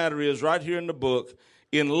truth of the matter is, right here in the book,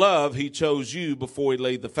 in love, he chose you before he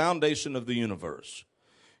laid the foundation of the universe.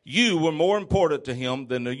 You were more important to him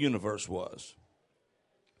than the universe was.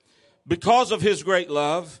 Because of his great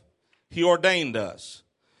love, he ordained us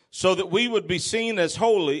so that we would be seen as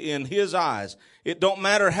holy in his eyes. It don't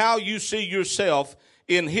matter how you see yourself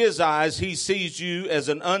in his eyes, he sees you as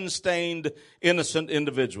an unstained, innocent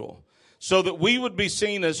individual, so that we would be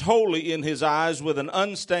seen as holy in his eyes with an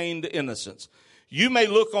unstained innocence. You may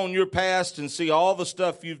look on your past and see all the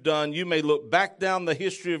stuff you've done. You may look back down the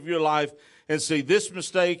history of your life and see this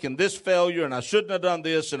mistake and this failure, and I shouldn't have done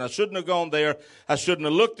this, and I shouldn't have gone there. I shouldn't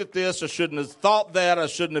have looked at this. I shouldn't have thought that. I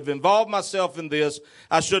shouldn't have involved myself in this.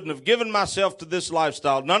 I shouldn't have given myself to this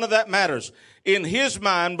lifestyle. None of that matters. In his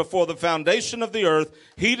mind, before the foundation of the earth,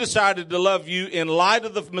 he decided to love you in light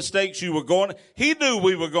of the mistakes you were going. He knew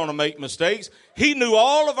we were going to make mistakes. He knew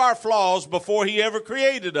all of our flaws before he ever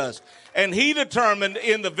created us. And he determined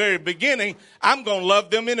in the very beginning, I'm going to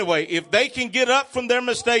love them anyway. If they can get up from their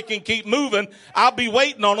mistake and keep moving, I'll be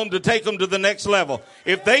waiting on them to take them to the next level.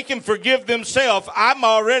 If they can forgive themselves, I'm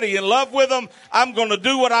already in love with them. I'm going to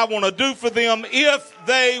do what I want to do for them if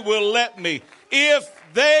they will let me. If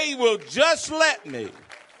they will just let me,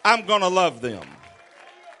 I'm going to love them.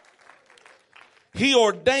 He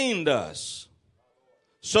ordained us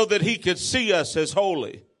so that he could see us as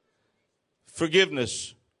holy.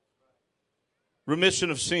 Forgiveness,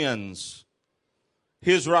 remission of sins,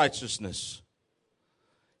 his righteousness.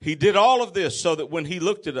 He did all of this so that when he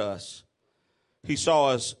looked at us, he saw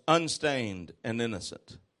us unstained and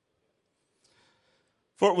innocent.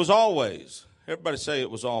 For it was always, everybody say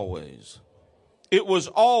it was always. It was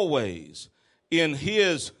always in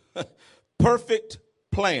his perfect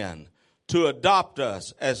plan to adopt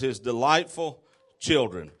us as his delightful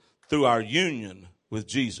children through our union with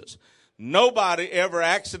Jesus. Nobody ever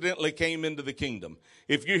accidentally came into the kingdom.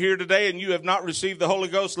 If you're here today and you have not received the Holy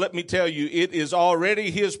Ghost, let me tell you, it is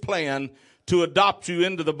already his plan to adopt you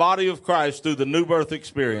into the body of Christ through the new birth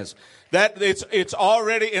experience. That it's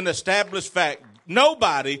already an established fact.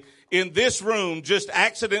 Nobody in this room just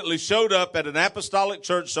accidentally showed up at an apostolic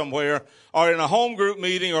church somewhere or in a home group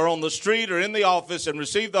meeting or on the street or in the office and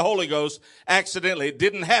received the Holy Ghost accidentally. It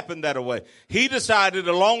didn't happen that way. He decided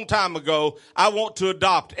a long time ago, I want to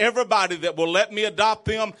adopt everybody that will let me adopt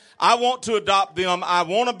them. I want to adopt them. I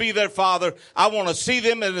want to be their father. I want to see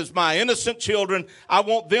them as my innocent children. I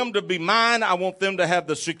want them to be mine. I want them to have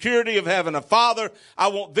the security of having a father. I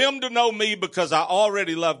want them to know me because I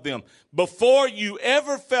already love them. Before you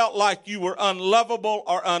ever felt like you were unlovable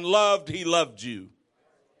or unloved, he loved you.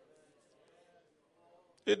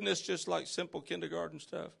 Isn't this just like simple kindergarten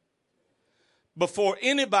stuff? Before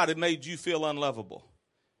anybody made you feel unlovable,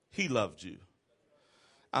 he loved you.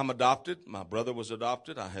 I'm adopted. My brother was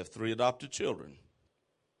adopted. I have 3 adopted children.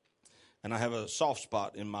 And I have a soft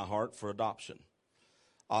spot in my heart for adoption,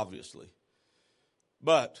 obviously.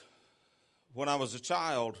 But when I was a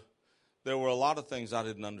child, there were a lot of things I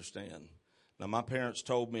didn't understand. Now, my parents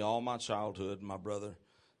told me all my childhood, and my brother,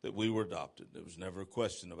 that we were adopted. There was never a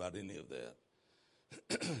question about any of that.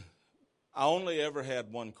 I only ever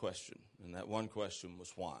had one question, and that one question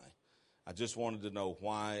was why. I just wanted to know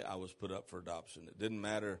why I was put up for adoption. It didn't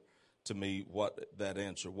matter to me what that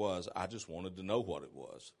answer was. I just wanted to know what it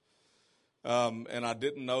was. And I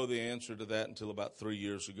didn't know the answer to that until about 3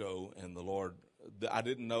 years ago, and the Lord, I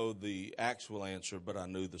didn't know the actual answer, but I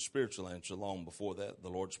knew the spiritual answer long before that. The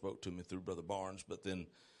Lord spoke to me through Brother Barnes, but then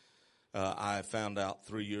I found out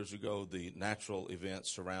 3 years ago the natural events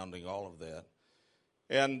surrounding all of that.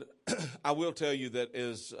 And I will tell you that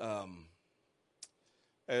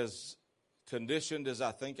as conditioned as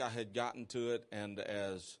I think I had gotten to it, and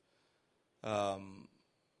as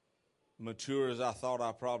mature as I thought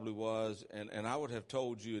I probably was, and I would have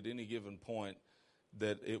told you at any given point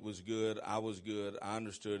that it was good, I was good, I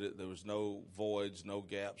understood it, there was no voids, no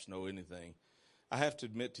gaps, no anything. I have to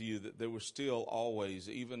admit to you that there was still always,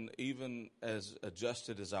 even as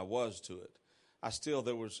adjusted as I was to it,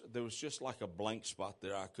 there was just like a blank spot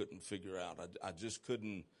there I couldn't figure out. I just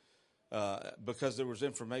couldn't, because there was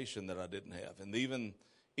information that I didn't have. And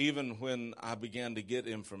even when I began to get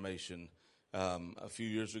information a few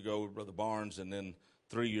years ago with Brother Barnes, and then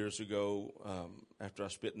 3 years ago after I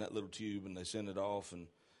spit in that little tube and they sent it off, and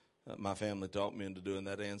my family talked me into doing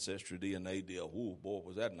that Ancestry DNA deal. Ooh, boy,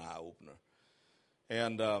 was that an eye-opener.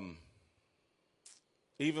 And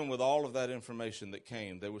even with all of that information that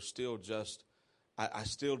came, there was still just, I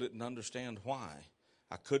still didn't understand why.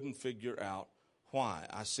 I couldn't figure out why.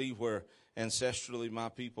 I see where ancestrally my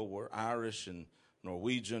people were Irish and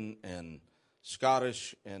Norwegian and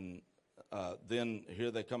Scottish, and then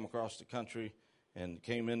here they come across the country and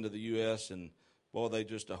came into the U.S., and boy, they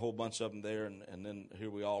just a whole bunch of them there, and then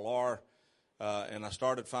here we all are. And I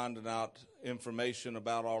started finding out information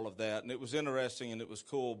about all of that, and it was interesting and it was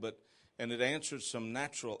cool, and it answered some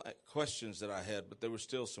natural questions that I had, but there were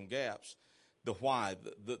still some gaps. The why,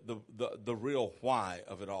 the real why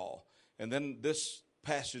of it all. And then this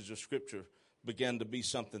passage of Scripture began to be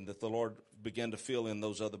something that the Lord began to fill in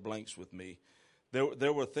those other blanks with me.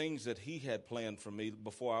 There were things that he had planned for me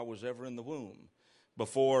before I was ever in the womb.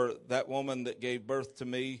 Before that woman that gave birth to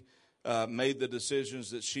me made the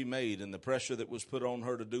decisions that she made and the pressure that was put on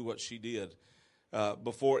her to do what she did.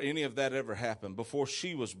 Before any of that ever happened, before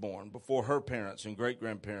she was born, before her parents and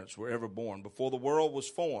great-grandparents were ever born, before the world was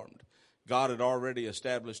formed, God had already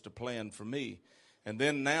established a plan for me. And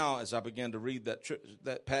then now, as I began to read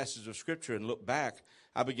that passage of Scripture and look back,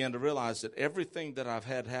 I began to realize that everything that I've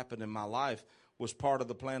had happen in my life was part of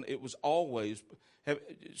the plan. It was always,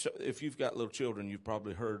 if you've got little children, you've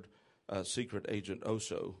probably heard Secret Agent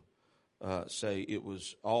Oso say it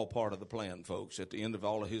was all part of the plan, folks. At the end of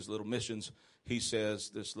all of his little missions, he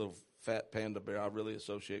says, this little fat panda bear, I really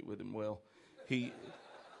associate with him well. He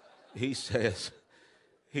says,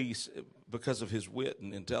 he's because of his wit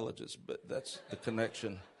and intelligence, but that's the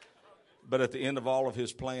connection. But at the end of all of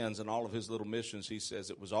his plans and all of his little missions, he says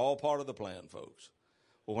it was all part of the plan, folks.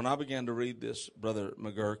 Well, when I began to read this, Brother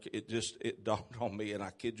McGurk, it dawned on me, and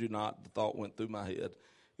I kid you not, the thought went through my head.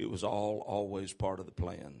 It was always part of the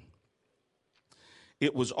plan.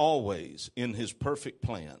 It was always in his perfect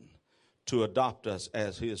plan to adopt us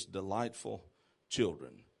as his delightful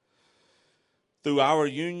children through our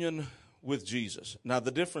union with Jesus. Now,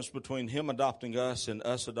 the difference between him adopting us and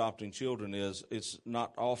us adopting children is it's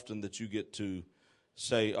not often that you get to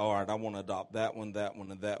say, all right, I want to adopt that one,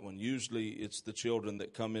 and that one. Usually it's the children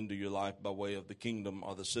that come into your life by way of the kingdom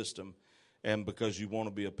or the system, and because you want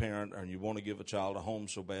to be a parent and you want to give a child a home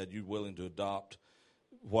so bad, you're willing to adopt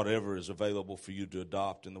whatever is available for you to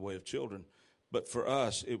adopt in the way of children. But for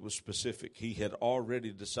us, it was specific. He had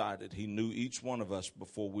already decided. He knew each one of us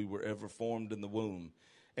before we were ever formed in the womb.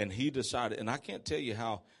 And he decided, and I can't tell you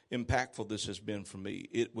how impactful this has been for me.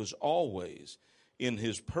 It was always in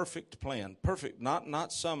his perfect plan, perfect,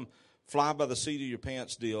 not some fly by the seat of your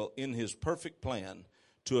pants deal, in his perfect plan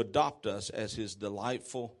to adopt us as his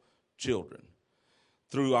delightful children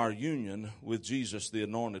through our union with Jesus, the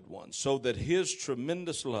Anointed One, so that his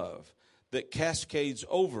tremendous love that cascades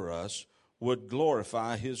over us would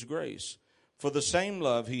glorify his grace. For the same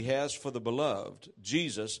love he has for the beloved,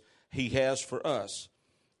 Jesus, he has for us.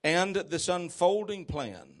 And this unfolding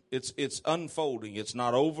plan, it's unfolding. It's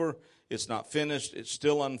not over. It's not finished. It's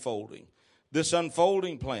still unfolding. This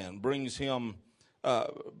unfolding plan brings him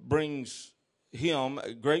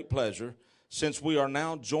great pleasure. Since we are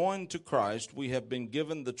now joined to Christ, we have been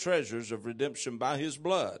given the treasures of redemption by his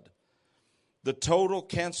blood, the total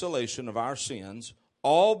cancellation of our sins,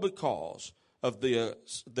 all because of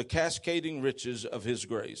the cascading riches of his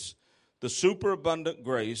grace. The superabundant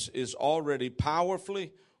grace is already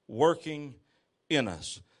powerfully working in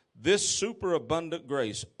us. This superabundant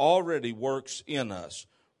grace already works in us,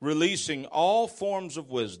 releasing all forms of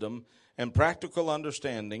wisdom and practical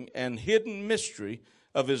understanding and hidden mystery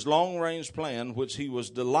of his long-range plan, which he was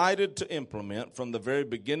delighted to implement from the very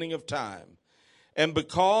beginning of time. And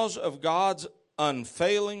because of God's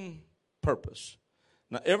unfailing purpose.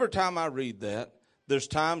 Now, every time I read that, there's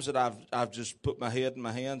times that I've just put my head in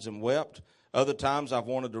my hands and wept. Other times I've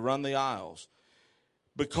wanted to run the aisles.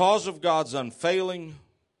 Because of God's unfailing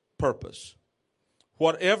purpose,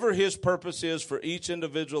 whatever his purpose is for each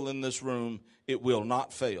individual in this room, it will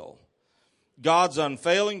not fail. God's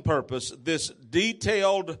unfailing purpose, this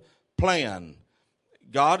detailed plan.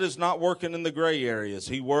 God is not working in the gray areas.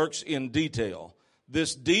 He works in detail.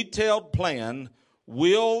 This detailed plan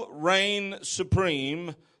will reign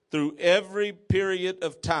supreme through every period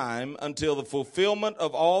of time until the fulfillment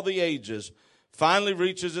of all the ages finally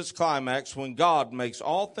reaches its climax when God makes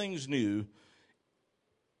all things new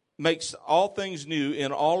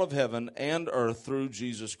in all of heaven and earth through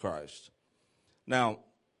Jesus Christ. Now,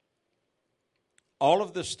 all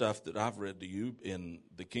of this stuff that I've read to you in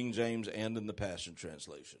the King James and in the Passion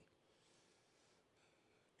Translation,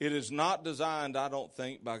 it is not designed, I don't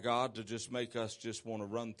think, by God to just make us just want to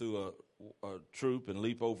run through a troop and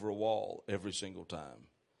leap over a wall every single time.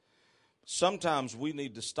 Sometimes we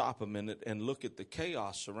need to stop a minute and look at the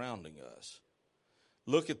chaos surrounding us.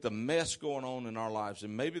 Look at the mess going on in our lives.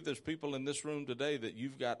 And maybe there's people in this room today that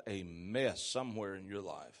you've got a mess somewhere in your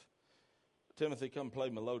life. Timothy, come play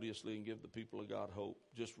melodiously and give the people of God hope.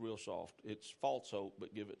 Just real soft. It's false hope,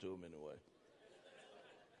 but give it to them anyway.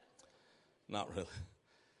 Not really.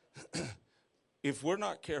 If we're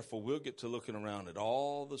not careful, we'll get to looking around at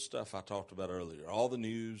all the stuff I talked about earlier, all the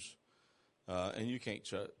news. And you can't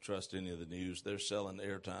trust any of the news. They're selling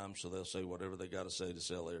airtime, so they'll say whatever they got to say to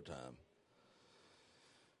sell airtime.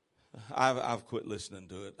 I've quit listening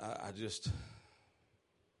to it.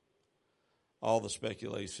 all the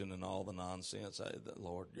speculation and all the nonsense.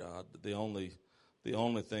 Lord God, the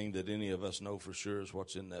only thing that any of us know for sure is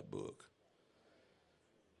what's in that book.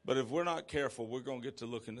 But if we're not careful, we're going to get to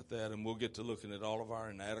looking at that, and we'll get to looking at all of our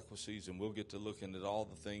inadequacies, and we'll get to looking at all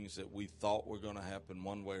the things that we thought were going to happen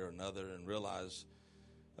one way or another, and realize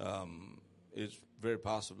it's very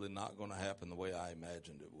possibly not going to happen the way I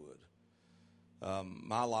imagined it would.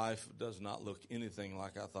 My life does not look anything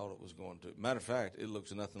like I thought it was going to. Matter of fact, it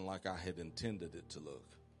looks nothing like I had intended it to look.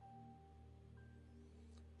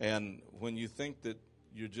 And when you think that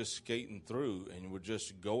you're just skating through and we're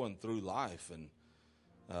just going through life, and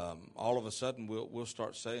all of a sudden we'll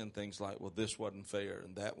start saying things like, well, this wasn't fair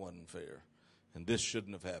and that wasn't fair and this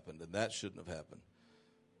shouldn't have happened and that shouldn't have happened.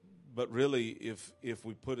 But really, if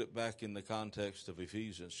we put it back in the context of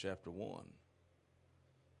Ephesians chapter 1,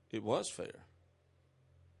 it was fair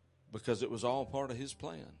because it was all part of his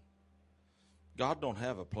plan. God don't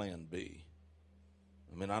have a plan B.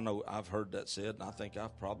 I mean, I know I've heard that said, and I think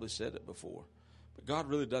I've probably said it before. But God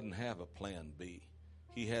really doesn't have a plan B.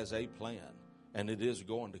 He has a plan, and it is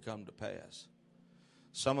going to come to pass.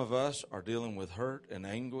 Some of us are dealing with hurt and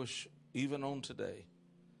anguish even on today.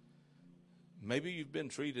 Maybe you've been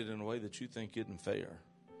treated in a way that you think isn't fair.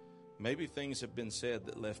 Maybe things have been said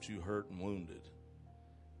that left you hurt and wounded.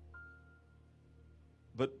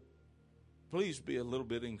 But please be a little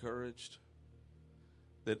bit encouraged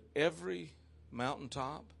that every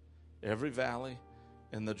mountaintop, every valley,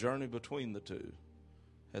 and the journey between the two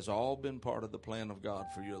has all been part of the plan of God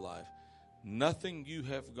for your life. Nothing you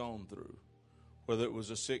have gone through, whether it was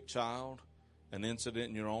a sick child, an incident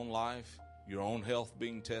in your own life, your own health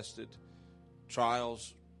being tested,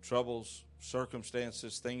 trials, troubles,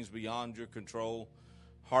 circumstances, things beyond your control,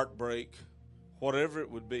 heartbreak, whatever it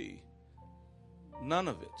would be, none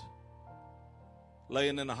of it,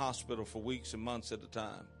 laying in a hospital for weeks and months at a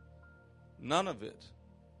time, none of it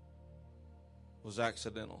was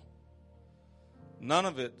accidental. None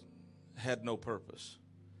of it had no purpose.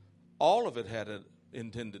 All of it had an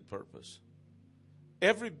intended purpose.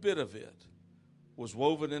 Every bit of it was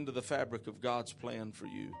woven into the fabric of God's plan for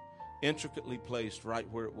you, intricately placed right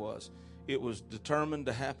where it was. It was determined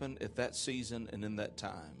to happen at that season and in that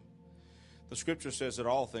time. The scripture says that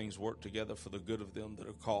all things work together for the good of them that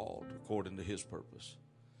are called according to his purpose.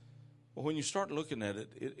 Well, when you start looking at it,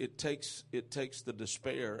 it takes the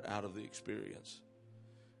despair out of the experience.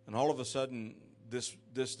 And all of a sudden, this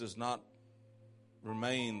does not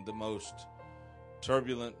remain the most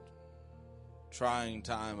turbulent, trying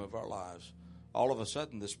time of our lives. All of a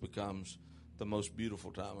sudden, this becomes the most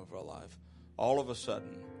beautiful time of our life. All of a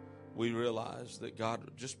sudden, we realize that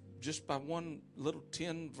God, just by one little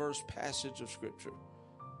 10-verse passage of Scripture,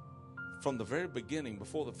 from the very beginning,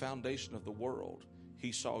 before the foundation of the world,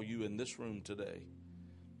 he saw you in this room today.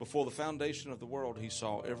 Before the foundation of the world, he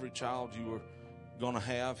saw every child you were going to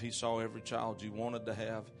have. He saw every child you wanted to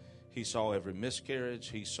have. He saw every miscarriage.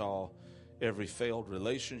 He saw every failed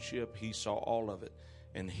relationship. He saw all of it.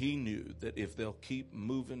 And he knew that if they'll keep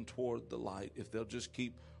moving toward the light, if they'll just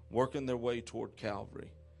keep working their way toward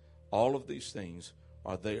Calvary, all of these things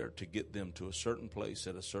are there to get them to a certain place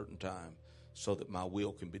at a certain time so that my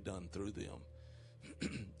will can be done through them.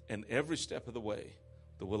 And every step of the way,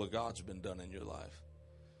 the will of God's been done in your life.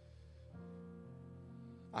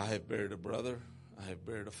 I have buried a brother. I have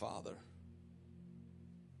buried a father.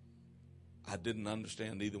 I didn't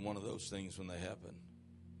understand either one of those things when they happened.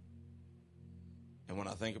 And when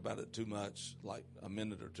I think about it too much, like a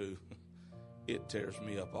minute or two, it tears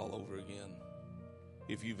me up all over again.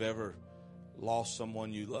 If you've ever lost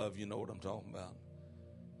someone you love, you know what I'm talking about.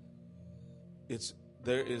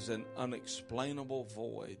 There is an unexplainable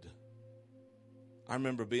void. I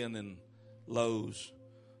remember being in Lowe's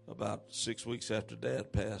about 6 weeks after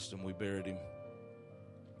Dad passed, and we buried him.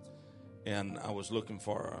 And I was looking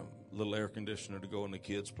for a little air conditioner to go in the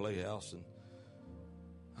kids' playhouse, and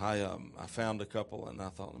I found a couple, and I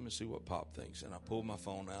thought, let me see what Pop thinks. And I pulled my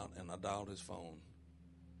phone out, and I dialed his phone.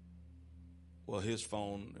 Well, his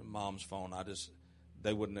phone and Mom's phone,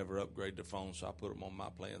 they would never upgrade their phone, so I put them on my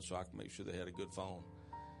plan so I could make sure they had a good phone.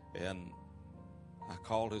 And I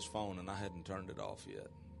called his phone, and I hadn't turned it off yet.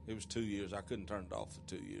 It was 2 years. I couldn't turn it off for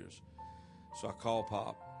 2 years. So I called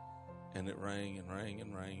Pop, and it rang and rang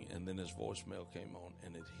and rang, and then his voicemail came on,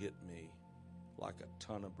 and it hit me like a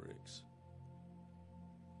ton of bricks.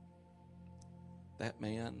 That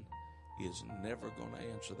man is never going to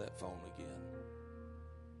answer that phone again.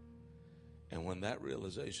 And when that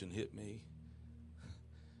realization hit me,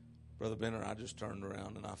 Brother Benner, I just turned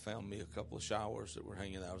around and I found me a couple of showers that were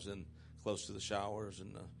hanging. I was in close to the showers,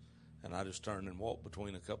 and I just turned and walked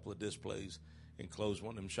between a couple of displays and closed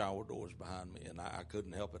one of them shower doors behind me, and I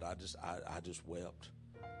couldn't help it. I just wept.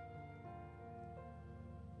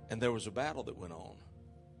 And there was a battle that went on.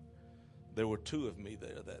 There were two of me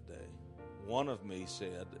there that day. One of me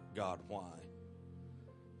said, God, why?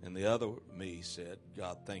 And the other me said,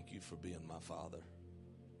 God, thank you for being my father.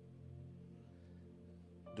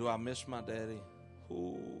 Do I miss my daddy?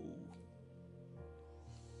 Ooh.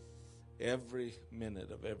 Every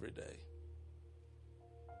minute of every day.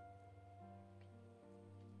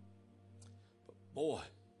 But boy,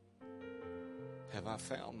 have I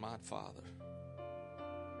found my father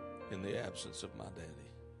in the absence of my daddy.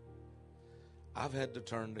 I've had to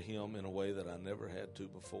turn to him in a way that I never had to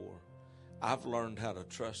before. I've learned how to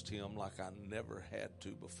trust him like I never had to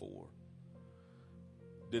before.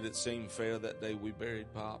 Did it seem fair that day we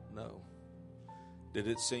buried Pop? No. Did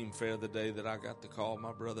it seem fair the day that I got the call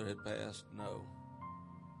my brother had passed? No.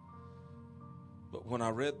 But when I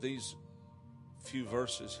read these few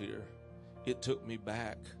verses here, it took me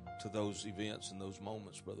back to those events and those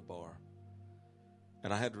moments, Brother Barr.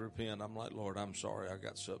 And I had to repent. I'm like, Lord, I'm sorry I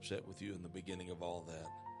got so upset with you in the beginning of all that.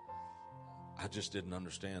 I just didn't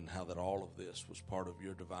understand how that all of this was part of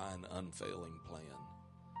your divine, unfailing plan.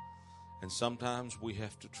 And sometimes we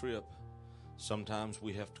have to trip. Sometimes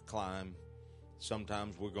we have to climb.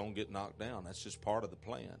 Sometimes we're going to get knocked down. That's just part of the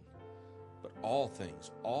plan. But all things,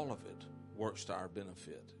 all of it, works to our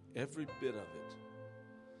benefit. Every bit of it.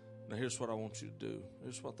 Now here's what I want you to do.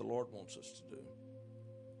 Here's what the Lord wants us to do.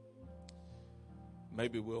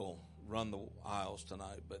 Maybe we'll run the aisles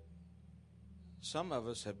tonight, but some of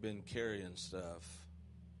us have been carrying stuff,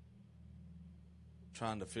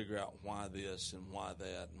 trying to figure out why this and why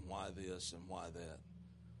that and why this and why that.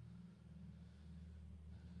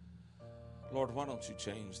 Lord, why don't you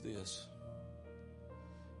change this?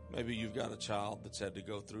 Maybe you've got a child that's had to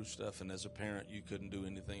go through stuff, and as a parent, you couldn't do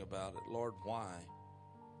anything about it. Lord, why?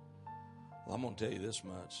 Well, I'm going to tell you this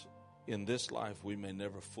much. In this life, we may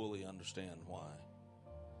never fully understand why.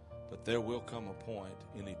 But there will come a point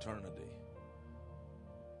in eternity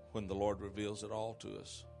when the Lord reveals it all to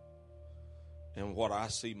us. And what I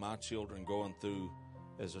see my children going through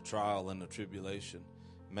as a trial and a tribulation,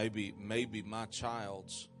 maybe my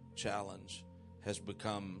child's challenge has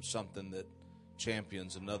become something that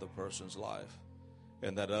champions another person's life.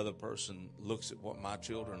 And that other person looks at what my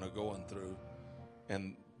children are going through,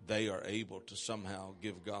 and they are able to somehow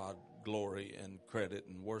give God glory and credit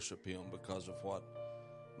and worship him because of what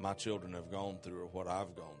my children have gone through or what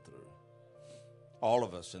I've gone through. All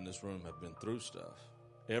of us in this room have been through stuff.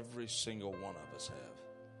 Every single one of us have.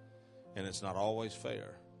 And it's not always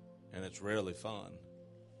fair, and it's rarely fun.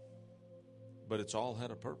 But it's all had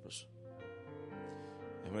a purpose.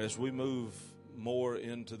 And as we move more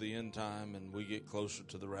into the end time and we get closer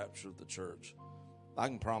to the rapture of the church, I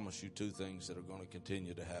can promise you two things that are going to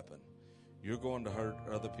continue to happen. You're going to hurt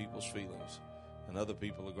other people's feelings, and other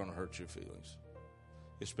people are going to hurt your feelings.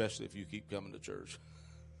 Especially if you keep coming to church.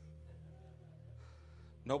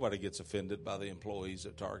 Nobody gets offended by the employees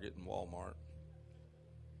at Target and Walmart.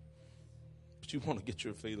 But you want to get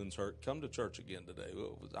your feelings hurt, come to church again today.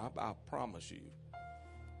 I promise you,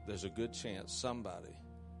 there's a good chance somebody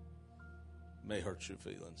may hurt your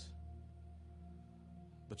feelings.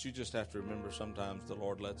 But you just have to remember sometimes the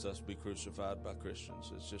Lord lets us be crucified by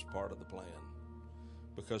Christians. It's just part of the plan.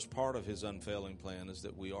 Because part of his unfailing plan is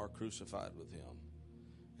that we are crucified with him.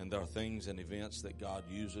 And there are things and events that God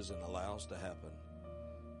uses and allows to happen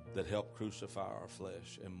that help crucify our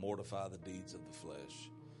flesh and mortify the deeds of the flesh.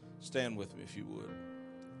 Stand with me if you would.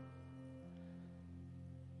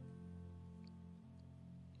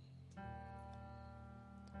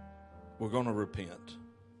 We're going to repent.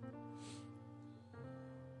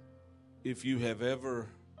 If you have ever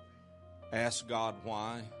asked God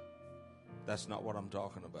why, that's not what I'm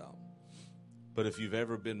talking about. But if you've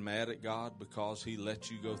ever been mad at God because he let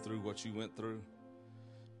you go through what you went through,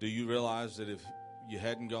 do you realize that if you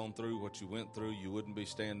hadn't gone through what you went through, you wouldn't be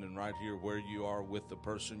standing right here where you are with the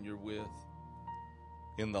person you're with,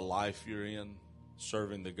 in the life you're in,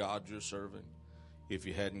 serving the God you're serving, if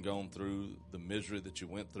you hadn't gone through the misery that you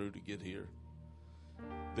went through to get here?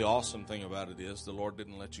 The awesome thing about it is the Lord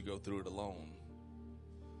didn't let you go through it alone.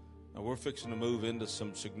 Now, we're fixing to move into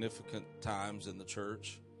some significant times in the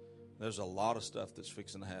church. There's a lot of stuff that's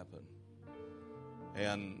fixing to happen.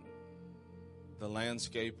 And the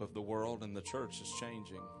landscape of the world and the church is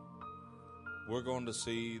changing. We're going to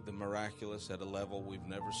see the miraculous at a level we've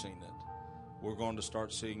never seen it. We're going to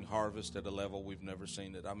start seeing harvest at a level we've never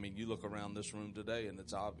seen it. I mean, you look around this room today and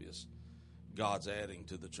it's obvious God's adding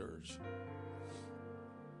to the church.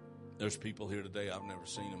 There's people here today I've never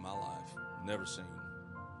seen in my life. Never seen.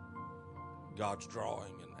 God's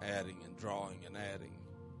drawing and adding and drawing and adding.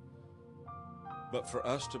 But for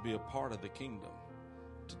us to be a part of the kingdom,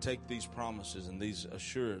 to take these promises and these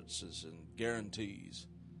assurances and guarantees,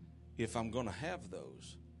 if I'm going to have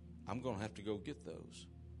those, I'm going to have to go get those.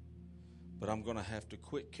 But I'm going to have to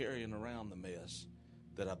quit carrying around the mess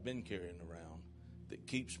that I've been carrying around that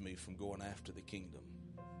keeps me from going after the kingdom.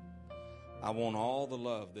 I want all the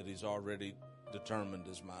love that He's already determined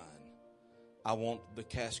is mine. I want the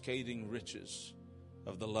cascading riches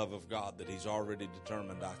of the love of God that He's already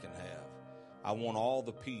determined I can have. I want all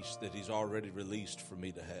the peace that He's already released for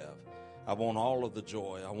me to have. I want all of the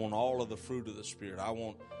joy. I want all of the fruit of the Spirit. I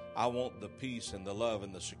want the peace and the love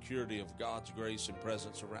and the security of God's grace and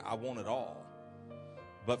presence around. I want it all.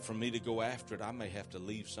 But for me to go after it, I may have to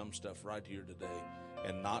leave some stuff right here today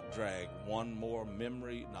and not drag one more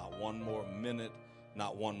memory, not one more minute,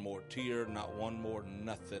 not one more tear, not one more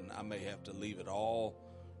nothing. I may have to leave it all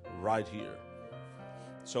right here.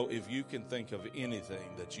 So if you can think of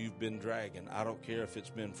anything that you've been dragging, I don't care if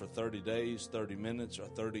it's been for 30 days, 30 minutes, or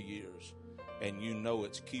 30 years, and you know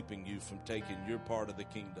it's keeping you from taking your part of the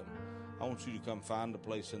kingdom, I want you to come find a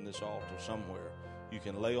place in this altar somewhere. You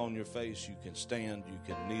can lay on your face, you can stand, you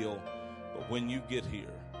can kneel, but when you get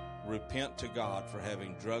here, repent to God for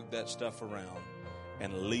having drugged that stuff around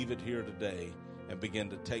and leave it here today and begin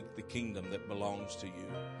to take the kingdom that belongs to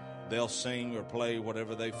you. They'll sing or play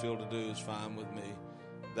whatever they feel to do is fine with me.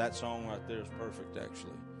 That song right there is perfect,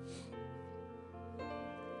 actually.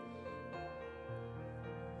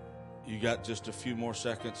 You got just a few more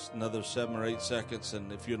seconds, another 7 or 8 seconds,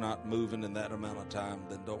 and if you're not moving in that amount of time,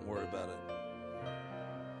 then don't worry about it.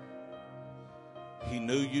 He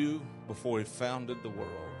knew you before He founded the world.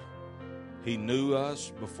 He knew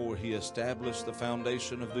us before He established the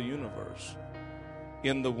foundation of the universe.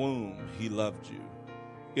 In the womb, He loved you.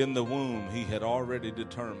 In the womb, He had already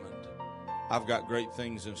determined, I've got great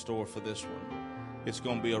things in store for this one. It's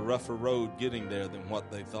going to be a rougher road getting there than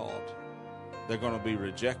what they thought. They're going to be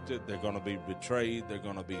rejected. They're going to be betrayed. They're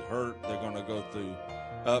going to be hurt. They're going to go through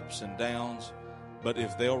ups and downs. But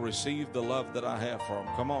if they'll receive the love that I have for them,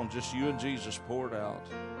 come on, just you and Jesus, pour it out.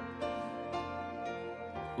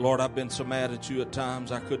 Lord, I've been so mad at you at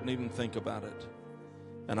times I couldn't even think about it.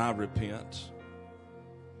 And I repent.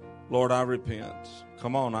 Lord, I repent.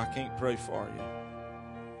 Come on, I can't pray for you.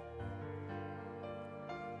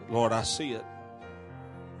 But Lord, I see it.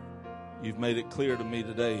 You've made it clear to me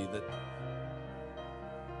today that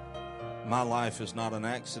my life is not an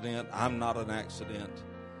accident. I'm not an accident.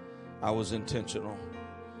 I was intentional.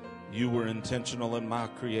 You were intentional in my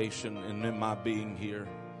creation and in my being here.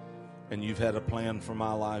 And you've had a plan for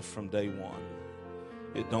my life from day one.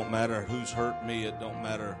 It don't matter who's hurt me. It don't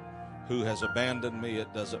matter who has abandoned me.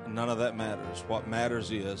 It doesn't. None of that matters. What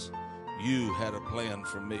matters is you had a plan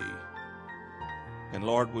for me. And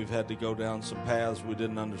Lord, we've had to go down some paths we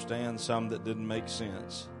didn't understand, some that didn't make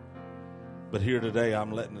sense. But here today,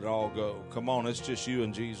 I'm letting it all go. Come on, it's just you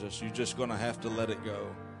and Jesus. You're just going to have to let it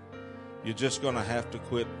go. You're just going to have to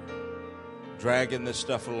quit dragging this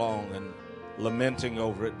stuff along and lamenting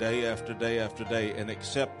over it day after day after day, and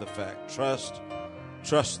accept the fact. Trust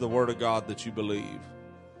the Word of God that you believe.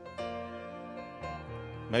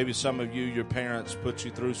 Maybe some of you, your parents put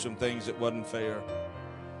you through some things that wasn't fair.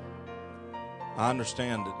 I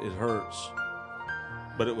understand it. It hurts.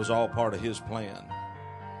 But it was all part of His plan.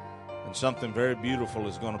 And something very beautiful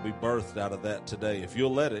is going to be birthed out of that today. If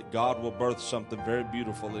you'll let it, God will birth something very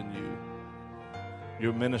beautiful in you.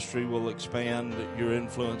 Your ministry will expand. Your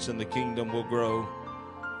influence in the kingdom will grow.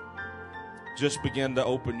 Just begin to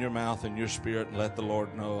open your mouth and your spirit and let the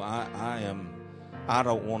Lord know, I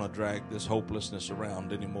don't want to drag this hopelessness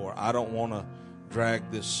around anymore. I don't want to drag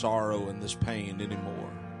this sorrow and this pain anymore.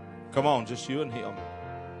 Come on, just you and Him.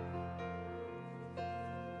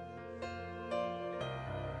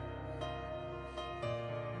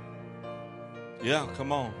 Yeah,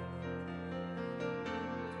 come on.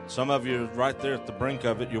 Some of you are right there at the brink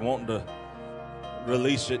of it. You're wanting to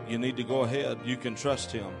release it. You need to go ahead. You can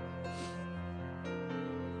trust Him.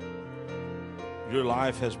 Your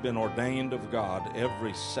life has been ordained of God,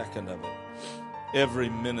 every second of it, every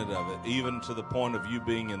minute of it, even to the point of you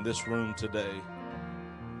being in this room today.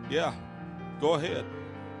 Yeah, go ahead.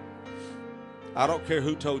 I don't care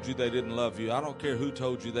who told you they didn't love you. I don't care who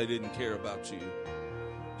told you they didn't care about you.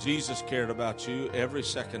 Jesus cared about you every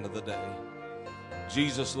second of the day.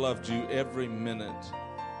 Jesus loved you every minute.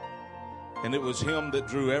 And it was Him that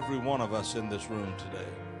drew every one of us in this room today.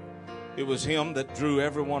 It was Him that drew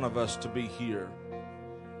every one of us to be here,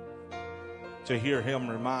 to hear Him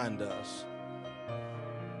remind us,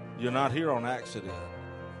 you're not here on accident.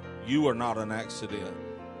 You are not an accident.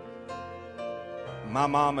 My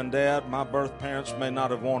mom and dad, my birth parents may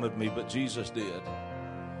not have wanted me, but Jesus did.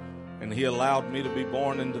 And he allowed me to be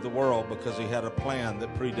born into the world because he had a plan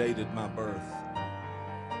that predated my birth.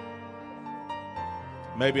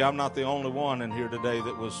 Maybe I'm not the only one in here today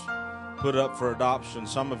that was put up for adoption.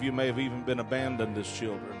 Some of you may have even been abandoned as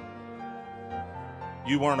children.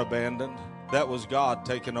 You weren't abandoned. That was God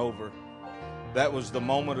taking over. That was the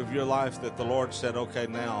moment of your life that the Lord said, okay,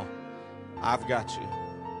 now I've got you.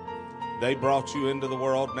 They brought you into the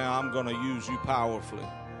world. Now I'm going to use you powerfully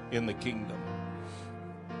in the kingdom.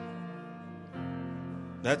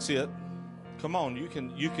 That's it. Come on, you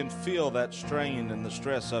can feel that strain and the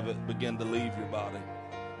stress of it begin to leave your body,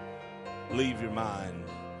 leave your mind.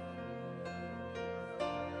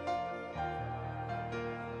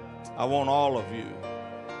 I want all of you.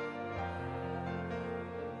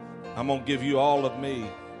 I'm going to give you all of me.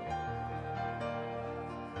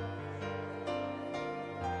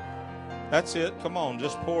 That's it. Come on,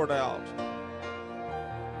 just pour it out.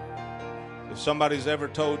 If somebody's ever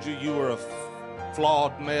told you you were a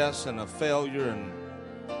flawed mess and a failure, and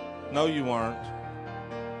no, you weren't.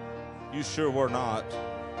 You sure were not.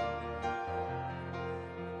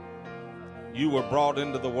 You were brought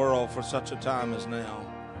into the world for such a time as now.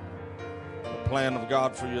 The plan of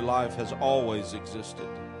God for your life has always existed.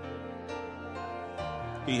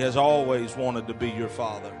 He has always wanted to be your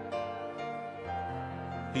Father.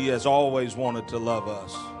 He has always wanted to love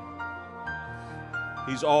us.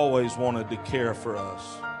 He's always wanted to care for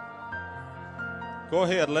us. Go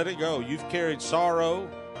ahead, let it go. You've carried sorrow.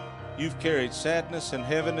 You've carried sadness and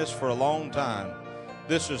heaviness for a long time.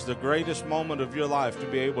 This is the greatest moment of your life to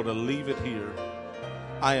be able to leave it here.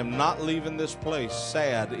 I am not leaving this place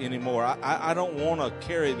sad anymore. I don't want to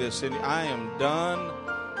carry this in. I am done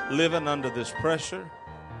living under this pressure.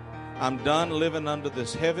 I'm done living under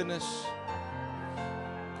this heaviness.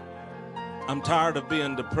 I'm tired of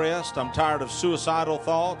being depressed. I'm tired of suicidal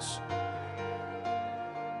thoughts.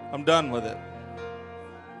 I'm done with it.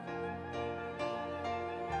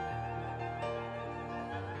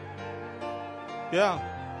 Yeah.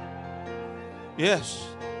 Yes.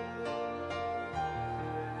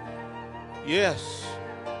 Yes.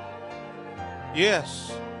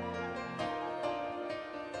 Yes.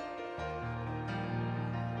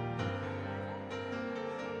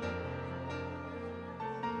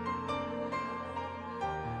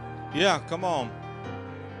 Yeah, come on.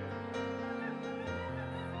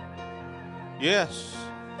 Yes.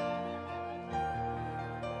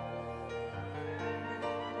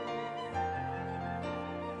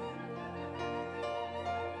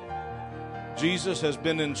 Jesus has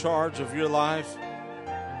been in charge of your life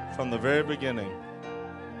from the very beginning.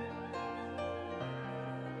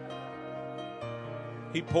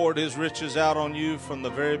 He poured his riches out on you from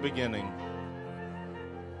the very beginning.